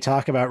this week we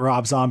talk about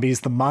Rob Zombie's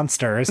The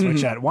Monsters,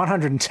 which at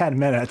 110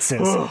 minutes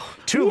is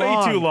too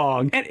long. Way too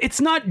long. And it's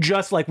not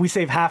just like we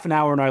save half an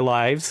hour in our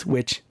lives,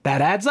 which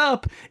that adds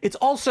up. It's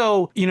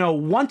also,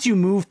 once you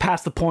move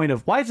past the point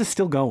of why is this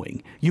still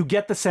going? You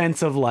get the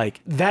sense of like,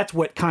 that's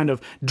what kind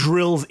of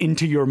drills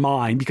into your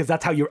mind because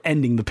that's how you're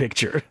ending the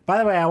picture. By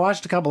the way, I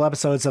watched a couple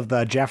episodes of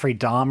the Jeffrey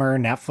Dahmer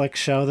Netflix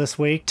show this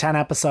week, 10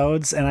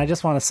 episodes. And I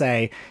just want to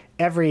say,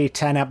 every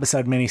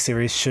 10-episode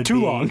miniseries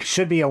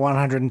should be a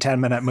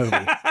 110-minute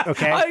movie.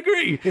 Okay, I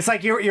agree. It's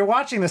like you're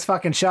watching this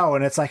fucking show,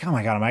 and it's like, oh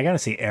my god, am I going to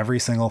see every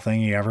single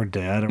thing he ever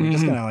did? And we're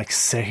just going to like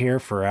sit here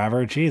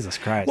forever? Jesus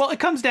Christ. Well, it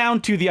comes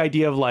down to the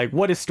idea of like,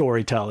 what is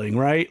storytelling,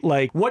 right?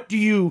 Like, what do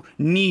you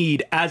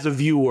need as a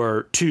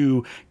viewer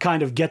to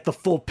kind of get the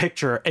full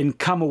picture and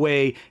come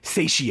away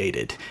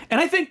satiated? And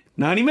I think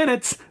 90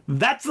 minutes,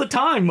 that's the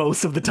time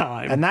most of the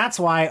time. And that's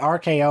why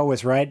RKO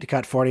was right to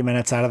cut 40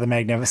 minutes out of The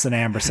Magnificent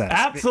Ambersons.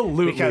 Absolutely.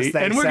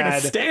 And we're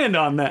going to stand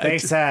on that. They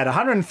said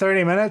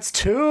 130 minutes,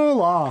 too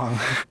long.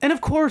 And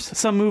of course,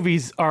 some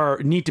movies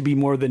need to be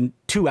more than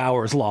 2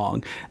 hours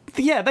long.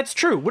 Yeah, that's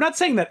true. We're not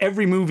saying that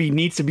every movie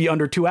needs to be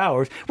under 2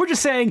 hours. We're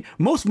just saying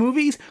most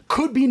movies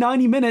could be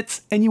 90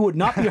 minutes and you would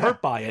not be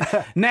hurt by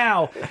it.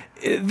 Now,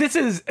 this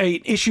is an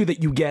issue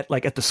that you get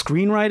like at the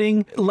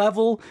screenwriting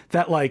level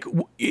that like,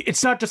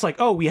 it's not just like,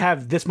 oh, we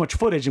have this much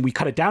footage and we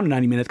cut it down to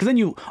 90 minutes. Because then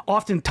you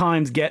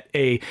oftentimes get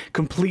a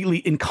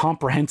completely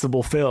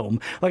incomprehensible film.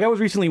 Like I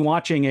was recently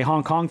watching a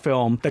Hong Kong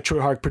film that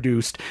Choi Hark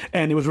produced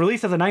and it was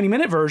released as a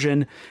 90-minute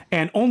version.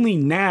 And only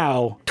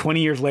now,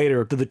 20 years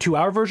later, did the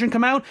 2-hour version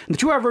come out. And the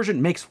 2-hour version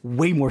makes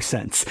way more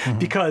sense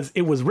because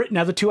it was written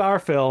as a 2-hour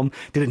film.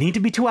 Did it need to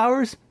be 2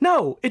 hours?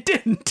 No, it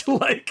didn't.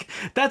 Like,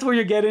 that's where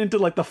you get into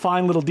like the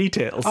fine little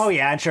details. Oh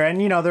yeah, sure. And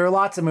there are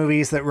lots of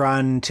movies that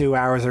run 2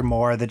 hours or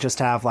more that just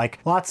have like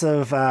lots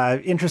of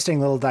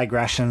interesting little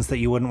digressions that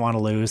you wouldn't want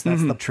to lose.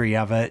 That's the tree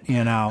of it,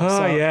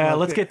 Oh yeah,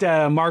 let's get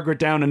Margaret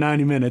down to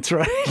 90 minutes,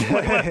 right?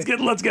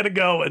 let's get it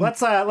going.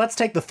 Let's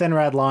take the thin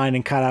red line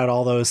and cut out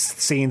all those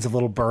scenes of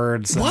little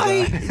birds.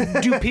 Why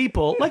do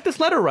people like this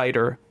letter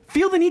writer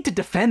feel the need to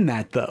defend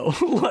that though?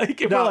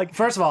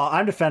 First of all,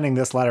 I'm defending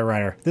this letter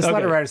writer. This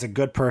letter writer is a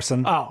good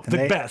person. Oh,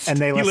 the best. And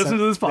they listen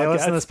to this podcast. They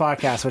listen to this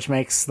podcast, which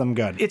makes them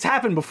good. It's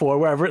happened before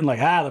where I've written like,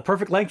 the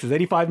perfect length is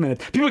 85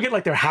 minutes. People get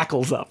like their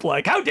hackles up.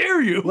 Like, how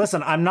dare you?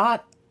 Listen,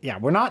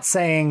 we're not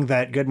saying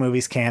that good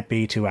movies can't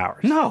be 2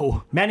 hours.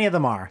 No. Many of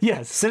them are.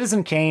 Yes.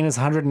 Citizen Kane is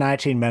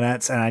 119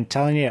 minutes, and I'm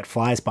telling you, it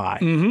flies by.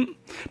 Mm-hmm.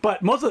 But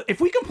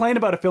if we complain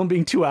about a film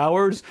being 2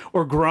 hours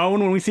or groan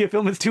when we see a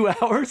film that's 2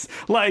 hours,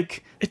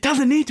 like, it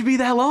doesn't need to be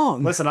that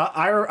long. Listen,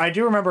 I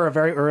do remember a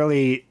very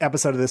early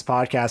episode of this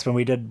podcast when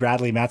we did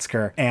Bradley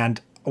Metzger, and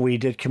we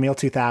did Camille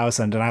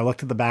 2000, and I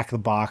looked at the back of the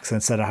box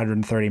and it said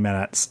 130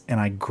 minutes,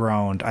 and I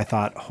groaned. I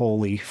thought,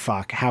 holy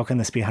fuck, how can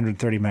this be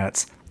 130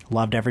 minutes?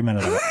 Loved every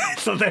minute of it.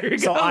 So there you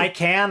go. So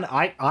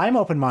I'm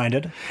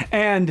open-minded.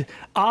 And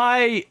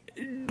I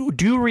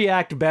do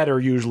react better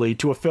usually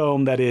to a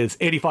film that is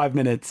 85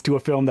 minutes to a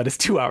film that is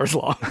 2 hours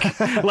long.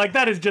 Like,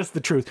 that is just the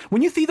truth.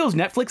 When you see those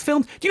Netflix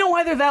films, do you know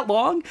why they're that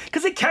long?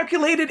 Because they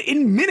calculated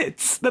in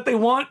minutes that they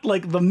want,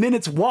 like, the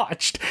minutes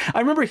watched. I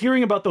remember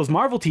hearing about those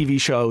Marvel TV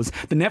shows,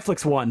 the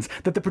Netflix ones,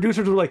 that the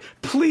producers were like,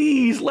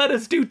 please let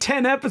us do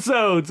 10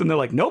 episodes. And they're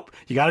like, nope,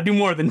 you got to do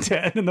more than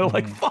 10. And they're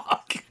like,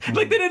 fuck.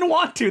 Like, they didn't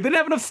want to. They didn't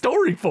have enough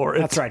story for it.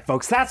 That's right,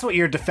 folks. That's what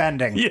you're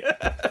defending. Yeah.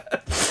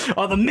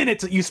 Are the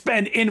minutes that you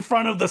spend in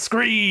front of the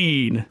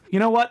screen. You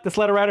know what? This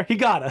letter writer, he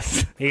got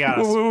us. He got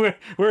us.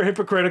 We're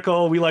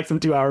hypocritical. We like some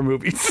 2-hour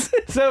movies.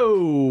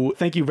 So,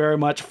 thank you very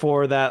much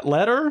for that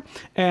letter.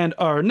 And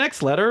our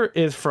next letter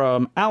is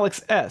from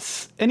Alex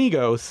S. And he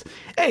goes,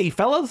 "Hey,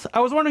 fellas,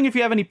 I was wondering if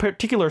you have any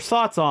particular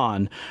thoughts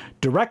on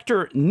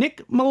director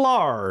Nick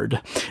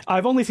Millard.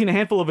 I've only seen a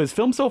handful of his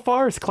films so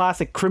far. His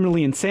classic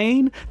Criminally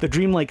Insane, The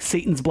Dreamlike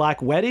Satan's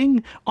Black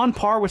Wedding, on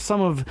par with some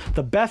of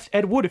the best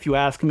Ed Wood, if you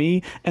ask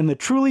me, and the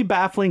truly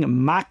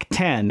baffling Mach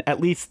 10. At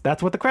least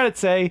that's what the credits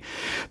say.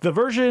 The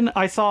version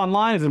I saw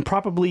online is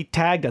improperly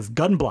tagged as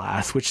Gun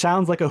Blast, which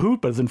sounds like a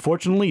hoot, but is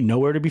unfortunately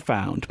nowhere to be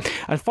found.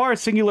 As far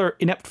as singular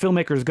inept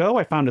filmmakers go,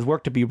 I found his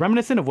work to be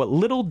reminiscent of what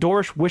little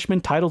Doris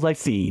Wishman titles I've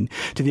seen,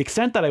 to the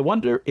extent that I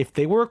wonder if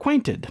they were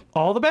acquainted.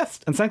 All the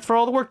best, and thanks for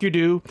all the work you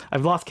do.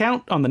 I've lost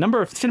count on the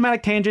number of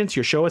cinematic tangents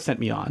your show has sent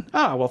me on."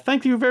 Well,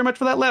 thank you very much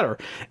for that letter.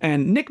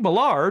 And Nick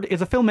Millard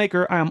is a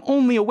filmmaker I am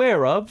only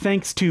aware of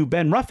thanks to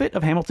Ben Ruffett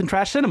of Hamilton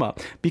Trash Cinema,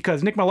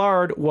 because Nick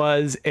Millard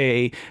was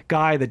a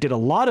guy that did a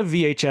lot of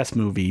VHS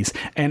movies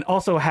and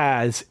also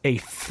has a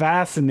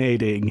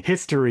fascinating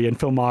history and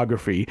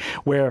filmography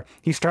where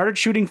he started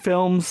shooting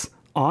films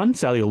on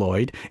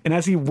celluloid, and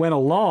as he went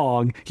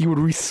along, he would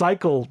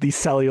recycle these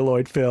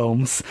celluloid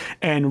films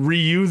and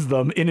reuse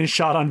them in his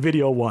shot on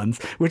video ones,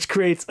 which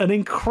creates an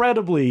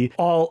incredibly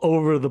all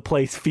over the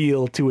place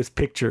feel to his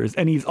pictures.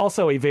 And he's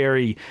also a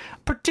very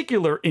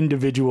particular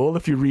individual.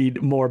 If you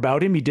read more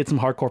about him, he did some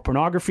hardcore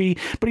pornography,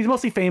 but he's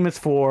mostly famous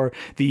for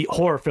the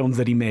horror films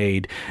that he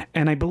made.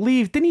 And I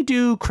believe, didn't he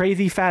do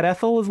Crazy Fat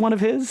Ethel as one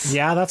of his?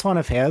 Yeah, that's one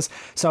of his.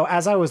 So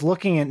as I was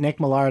looking at Nick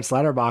Millard's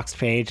Letterboxd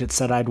page, it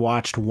said I'd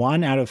watched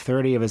 1 out of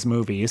 30 of his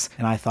movies,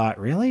 and I thought,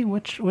 really?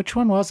 Which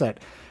one was it?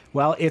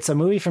 Well, it's a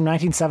movie from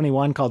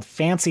 1971 called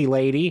Fancy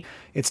Lady.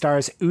 It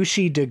stars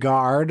Ushi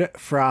DeGard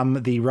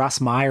from the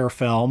Russ Meyer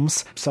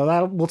films. So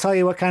that will tell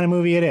you what kind of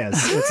movie it is.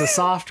 It's a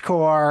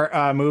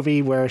softcore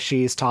movie where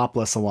she's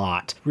topless a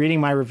lot. Reading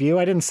my review,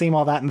 I didn't seem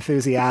all that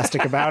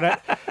enthusiastic about it.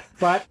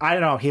 But I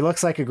don't know. He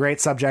looks like a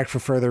great subject for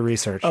further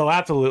research. Oh,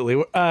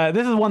 absolutely.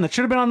 This is one that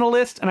should have been on the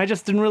list, and I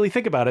just didn't really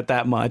think about it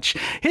that much.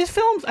 His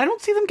films, I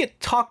don't see them get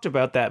talked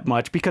about that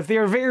much because they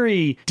are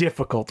very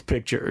difficult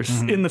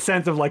pictures in the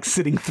sense of like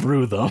sitting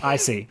through them. I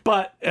see.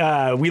 But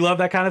we love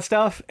that kind of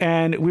stuff,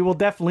 and we will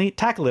definitely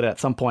tackle it at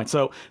some point.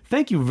 So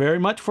thank you very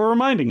much for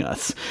reminding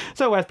us.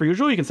 So as per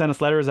usual, you can send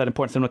us letters at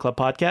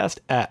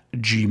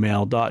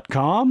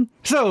importantcinemaclubpodcast@gmail.com.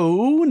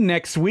 So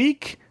next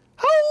week...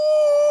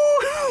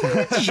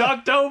 it's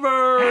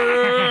Shocktober!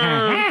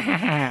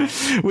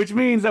 Which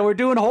means that we're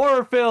doing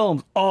horror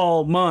films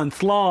all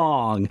month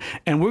long.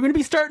 And we're going to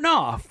be starting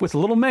off with a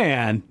little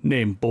man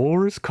named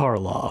Boris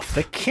Karloff.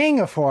 The king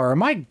of horror.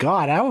 My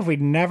God, how have we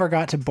never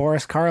got to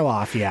Boris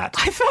Karloff yet?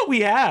 I thought we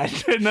had.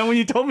 And then when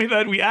you told me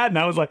that we had, and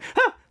I was like,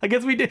 I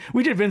guess we did.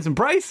 We did Vincent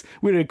Price.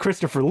 We did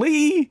Christopher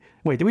Lee.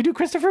 Wait, did we do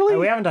Christopher Lee?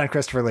 We haven't done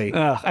Christopher Lee.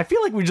 I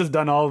feel like we've just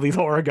done all of these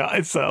horror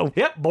guys. So,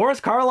 yep, Boris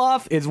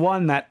Karloff is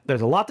one that there's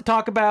a lot to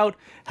talk about.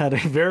 Had a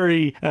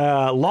very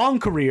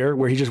long career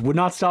where he just would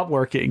not stop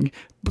working.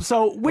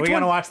 So, which Are we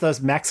going to watch those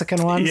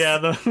Mexican ones?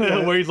 Yeah,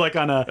 where he's like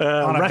on a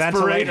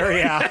ventilator,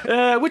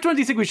 yeah. Which one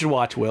do you think we should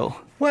watch, Will?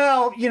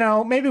 Well,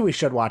 maybe we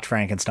should watch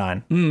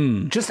Frankenstein.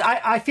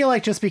 I feel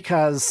like just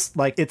because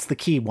like it's the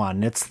key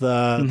one. It's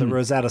the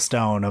Rosetta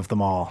Stone of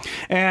them all.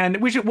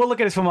 And we'll look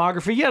at his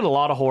filmography. He had a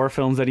lot of horror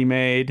films that he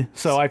made.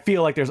 So I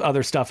feel like there's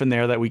other stuff in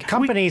there that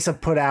companies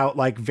have put out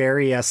like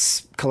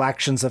various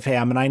collections of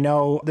him. And I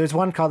know there's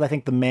one called, I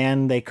think, The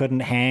Man They Couldn't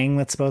Hang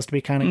that's supposed to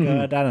be kind of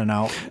good. I don't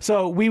know.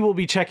 So we will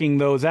be checking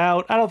those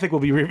out. I don't think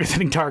we'll be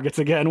revisiting Targets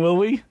again, will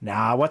we?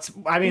 Nah, what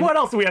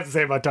else do we have to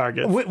say about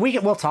Targets?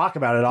 We'll talk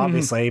about it,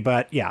 obviously,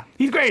 but yeah.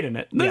 He's great in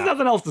it. There's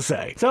nothing else to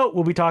say. So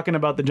we'll be talking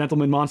about the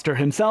Gentleman Monster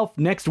himself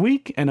next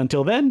week. And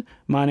until then,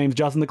 my name's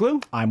Justin the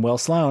Clue. I'm Will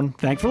Sloan.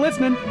 Thanks for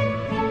listening.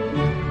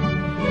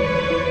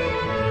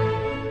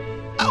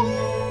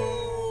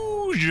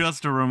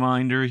 Just a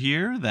reminder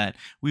here that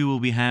we will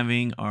be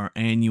having our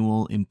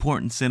annual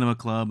Important Cinema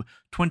Club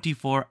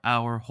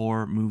 24-hour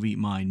horror movie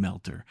Mind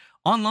Melter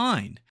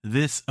online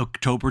this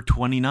October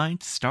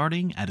 29th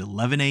starting at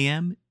 11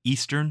 a.m.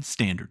 Eastern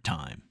Standard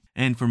Time.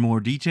 And for more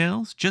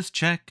details, just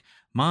check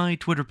my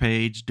Twitter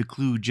page,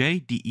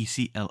 DeClueJ,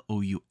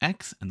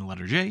 DECLOUX, and the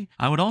letter J.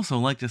 I would also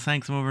like to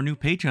thank some of our new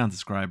Patreon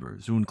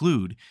subscribers, who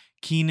include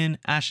Keenan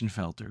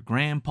Ashenfelter,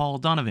 Graham Paul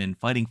Donovan,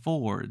 Fighting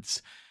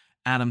Forwards,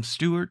 Adam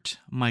Stewart,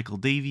 Michael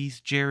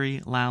Davies,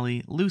 Jerry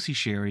Lally, Lucy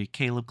Sherry,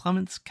 Caleb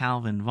Clements,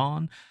 Calvin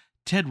Vaughn,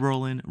 Ted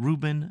Rowland,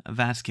 Ruben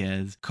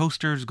Vasquez,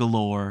 Coasters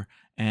Galore,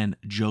 and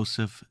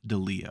Joseph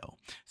DeLeo.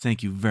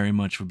 Thank you very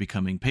much for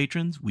becoming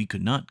patrons. We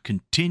could not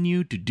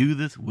continue to do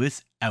this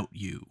without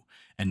you.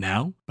 And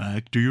now,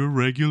 back to your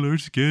regular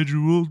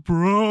scheduled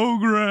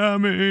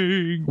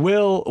programming.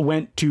 Will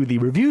went to the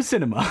Review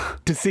Cinema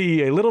to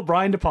see a little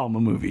Brian De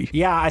Palma movie.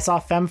 Yeah, I saw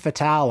Femme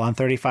Fatale on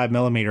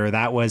 35mm.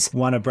 That was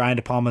one of Brian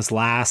De Palma's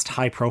last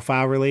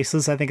high-profile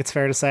releases, I think it's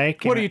fair to say.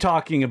 What are you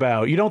talking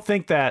about? You don't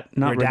think that...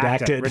 Not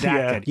Redacted.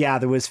 Redacted. Yeah,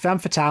 there was Femme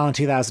Fatale in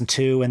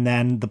 2002, and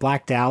then The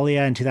Black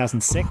Dahlia in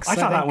 2006. I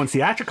saw that one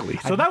theatrically,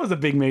 so that was a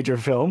big major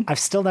film. I've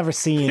still never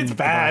seen It's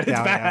bad. It's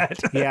bad.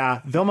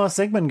 Yeah, Vilmos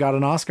Zsigmond got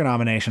an Oscar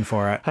nomination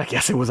for it. I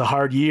guess it was a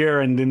hard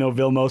year, and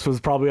Vilmos was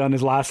probably on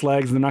his last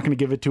legs, and they're not going to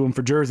give it to him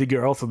for Jersey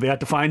Girl, so they had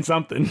to find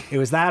something. It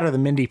was that or the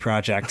Mindy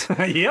Project.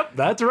 Yep,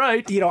 that's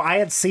right. I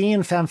had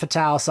seen Femme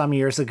Fatale some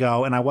years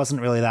ago, and I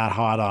wasn't really that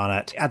hot on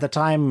it. At the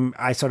time,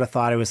 I sort of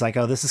thought it was like,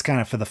 oh, this is kind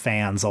of for the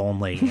fans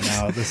only.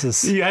 This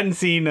is... You hadn't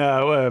seen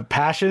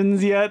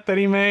Passions yet that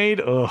he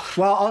made? Ugh.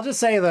 Well, I'll just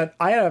say that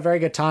I had a very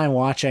good time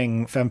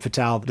watching Femme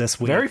Fatale this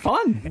week. Very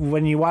fun.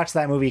 When you watch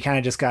that movie, you kind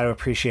of just got to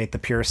appreciate the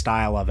pure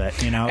style of it.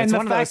 It's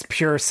one of those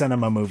pure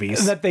cinema movies.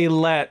 That they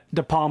let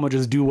De Palma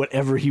just do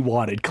whatever he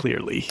wanted,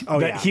 clearly. Oh,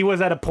 that he was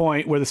at a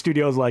point where the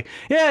studio was like,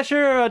 yeah,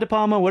 sure, De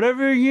Palma,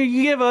 whatever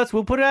you give us,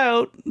 we'll put it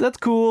out. That's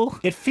cool.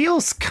 It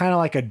feels kind of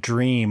like a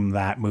dream,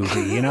 that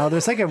movie.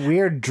 There's like a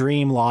weird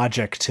dream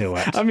logic to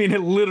it. I mean,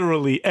 it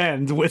literally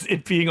ends with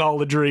it being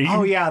all a dream.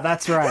 Oh, yeah,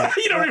 that's right.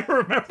 You don't even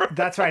remember.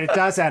 That's right. It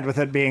does end with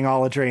it being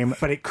all a dream,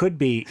 but it could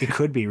be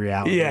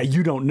reality. Yeah,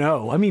 you don't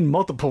know. I mean,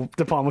 multiple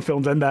De Palma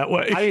films end that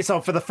way. So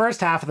for the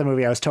first half of the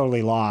movie, I was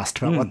totally lost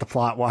about what the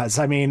plot was.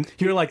 I mean...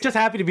 You're like, just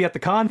happy to be at the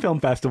Cannes Film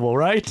Festival,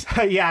 right?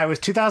 Yeah, it was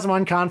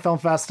 2001 Cannes Film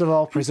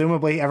Festival.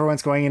 Presumably,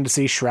 everyone's going in to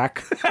see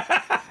Shrek.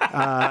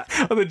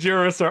 The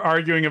jurists are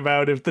arguing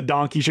about if the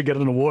donkey should get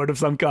an award of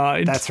some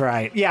kind. That's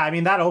right. Yeah, I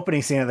mean, that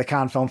opening scene at the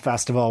Cannes Film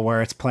Festival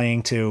where it's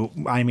playing to,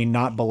 I mean,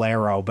 not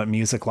Bolero, but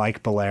music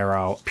like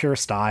Bolero. Pure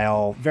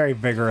style, very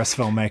vigorous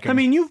filmmaking. I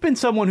mean, you've been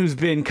someone who's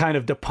been kind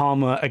of De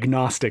Palma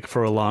agnostic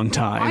for a long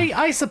time.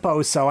 I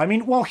suppose so. I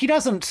mean, well, he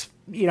doesn't...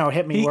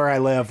 hit me where I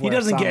live. He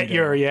doesn't get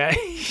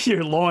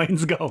your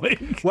loins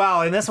going.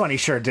 Well, in this one, he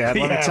sure did.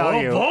 Let me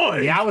tell you.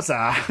 Boy.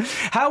 Yowza.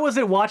 How was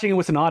it watching it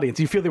with an audience?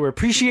 Do you feel they were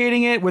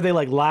appreciating it? Were they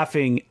like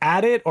laughing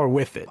at it or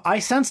with it? I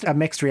sensed a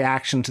mixed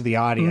reaction to the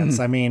audience.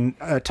 I mean,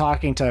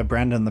 talking to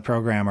Brendan, the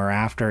programmer,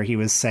 after, he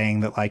was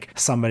saying that like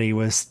somebody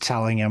was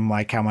telling him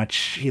like how much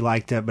he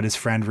liked it, but his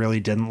friend really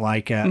didn't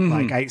like it.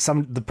 Like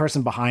the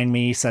person behind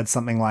me said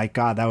something like,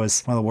 "God, that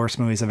was one of the worst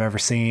movies I've ever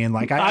seen."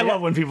 Like I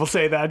love when people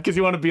say that because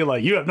you want to be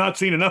like, you have not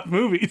seen enough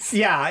movies.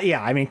 Yeah.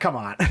 I mean, come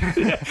on.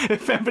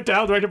 Femme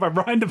Fatale, directed by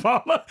Brian De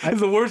Palma, is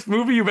the worst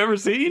movie you've ever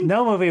seen?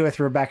 No movie with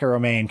Rebecca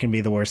Romijn can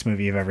be the worst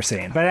movie you've ever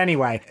seen. But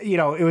anyway,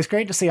 it was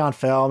great to see on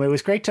film. It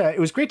was great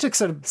to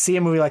sort of see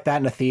a movie like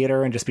that in a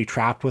theater and just be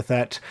trapped with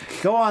it.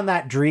 Go on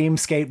that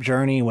dreamscape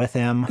journey with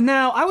him.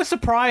 Now, I was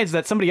surprised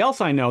that somebody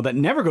else I know that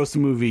never goes to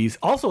movies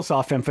also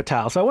saw Femme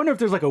Fatale. So I wonder if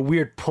there's like a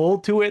weird pull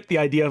to it. The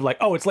idea of like,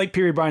 oh, it's late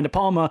period Brian De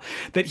Palma,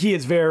 that he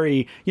is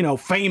very,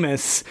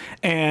 famous,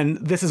 and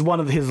this is one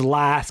of his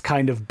last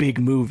kind of big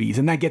movies,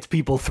 and that gets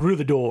people through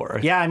the door.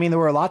 Yeah, I mean, there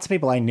were lots of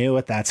people I knew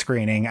at that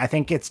screening. I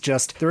think it's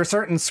just, there were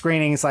certain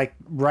screenings like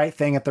right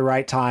thing at the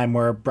right time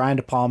where Brian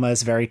De Palma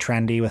is very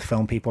trendy with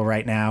film people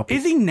right now.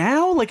 Is he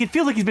now? Like, it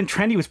feels like he's been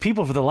trendy with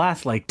people for the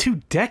last, 2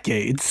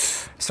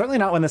 decades. Certainly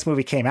not when this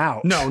movie came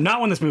out. No,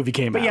 not when this movie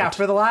came out. But yeah,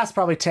 for the last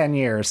probably 10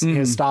 years,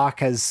 his stock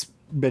has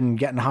been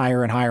getting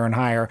higher and higher and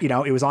higher.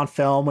 It was on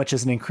film, which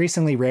is an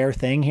increasingly rare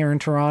thing here in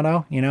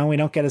Toronto. We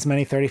don't get as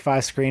many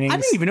 35 screenings. I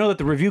didn't even know that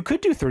the Review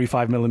could do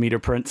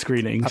 35mm print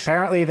screenings.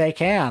 Apparently they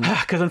can.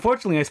 Because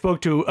unfortunately, I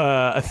spoke to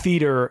a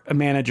theater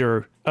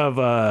manager of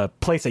a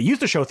place that used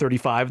to show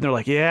 35, and they're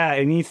like, yeah,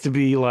 it needs to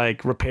be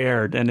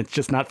repaired, and it's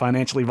just not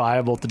financially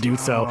viable to do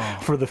so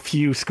for the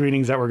few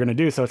screenings that we're going to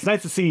do. So it's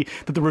nice to see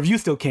that the Review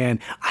still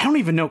can. I don't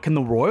even know, can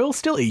the Royal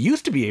still? It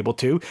used to be able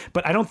to,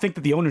 but I don't think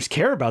that the owners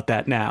care about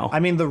that now. I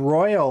mean, the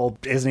Royal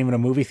isn't even a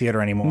movie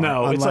theater anymore.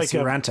 No, it's like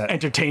you rent it.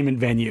 Entertainment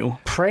venue.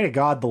 Pray to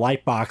God the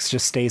Lightbox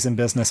just stays in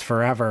business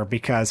forever,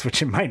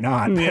 which it might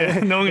not.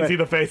 Yeah, no one can see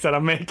the face that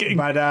I'm making.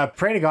 But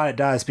pray to God it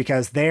does,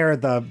 because they're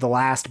the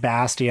last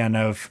bastion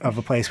of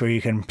a place where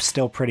you can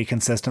still pretty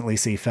consistently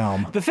see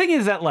film. The thing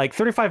is that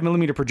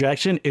 35mm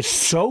projection is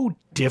so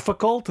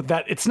difficult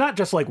that it's not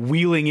just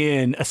wheeling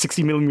in a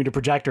 60mm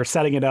projector,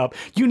 setting it up.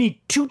 You need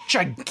 2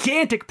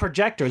 gigantic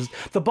projectors.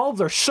 The bulbs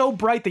are so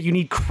bright that you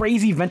need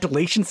crazy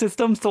ventilation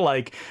systems to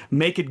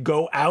make it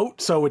go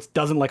out so it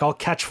doesn't all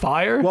catch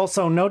fire. Well,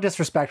 so no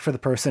disrespect for the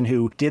person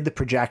who did the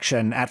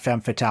projection at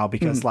Femme Fatale,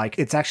 because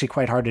it's actually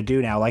quite hard to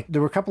do now.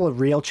 There were a couple of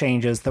real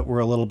changes that were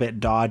a little bit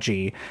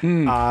dodgy.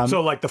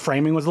 So the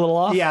framing was a little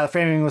off? Yeah, the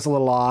framing was a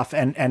little off,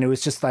 and it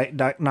was just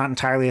not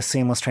entirely a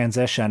seamless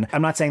transition.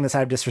 I'm not saying this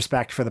out of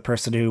disrespect for the person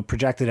person who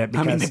projected it.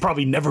 Because, I mean, they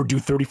probably never do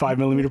 35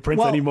 millimeter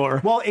prints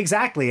anymore. Well,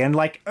 exactly. And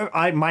like,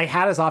 my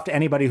hat is off to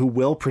anybody who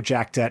will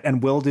project it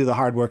and will do the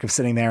hard work of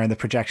sitting there in the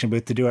projection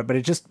booth to do it. But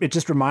it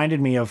just reminded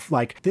me of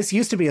like, this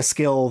used to be a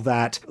skill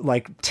that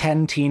like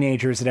 10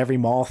 teenagers at every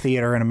mall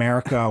theater in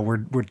America were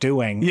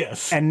doing.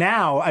 Yes. And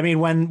now, I mean,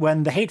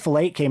 when The Hateful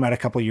Eight came out a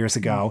couple years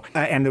ago,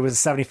 and there was a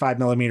 75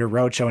 millimeter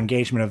roadshow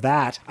engagement of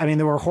that, I mean,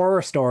 there were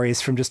horror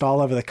stories from just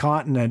all over the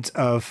continent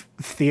of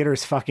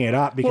theaters fucking it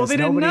up because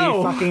nobody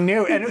fucking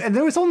knew. And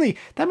there was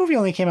that movie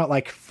only came out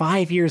like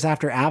 5 years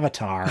after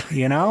Avatar,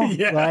 you know?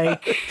 Yeah.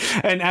 Like,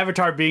 and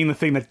Avatar being the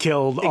thing that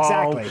killed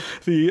all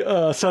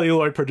the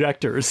celluloid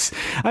projectors.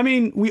 I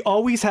mean, we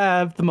always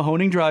have the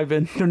Mahoning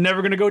drive-in. They're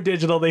never going to go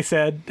digital, they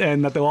said,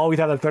 and that they'll always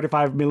have the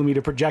 35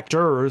 millimeter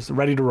projectors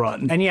ready to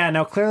run. And yeah,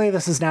 no, clearly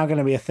this is now going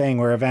to be a thing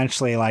where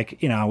eventually,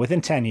 like, you know,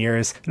 within 10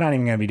 years, they're not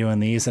even going to be doing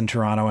these in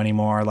Toronto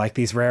anymore, like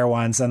these rare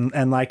ones.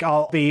 And like,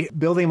 I'll be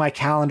building my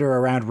calendar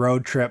around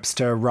road trips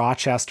to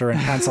Rochester and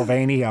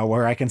Pennsylvania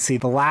where I can see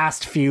the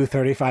last few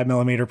 35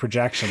 millimeter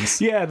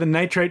projections. Yeah, the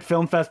Nitrate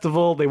Film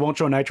Festival. They won't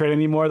show Nitrate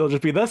anymore. They'll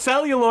just be the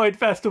Celluloid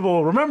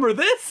Festival. Remember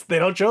this? They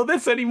don't show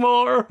this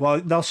anymore. Well,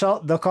 they'll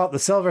call it the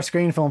Silver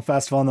Screen Film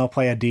Festival, and they'll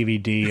play a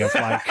DVD of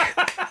like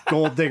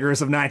Gold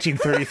Diggers of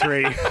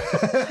 1933.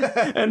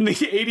 And the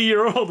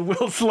 80-year-old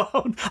Will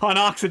Sloan on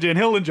oxygen,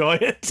 he'll enjoy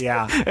it.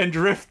 Yeah. And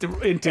drift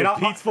into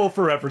peaceful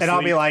forever sleep. And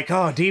I'll be like,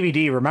 oh,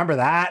 DVD, remember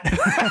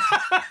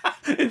that?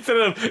 Instead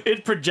of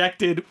it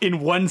projected in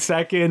 1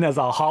 second as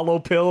a hollow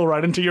pill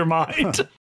right into your mind.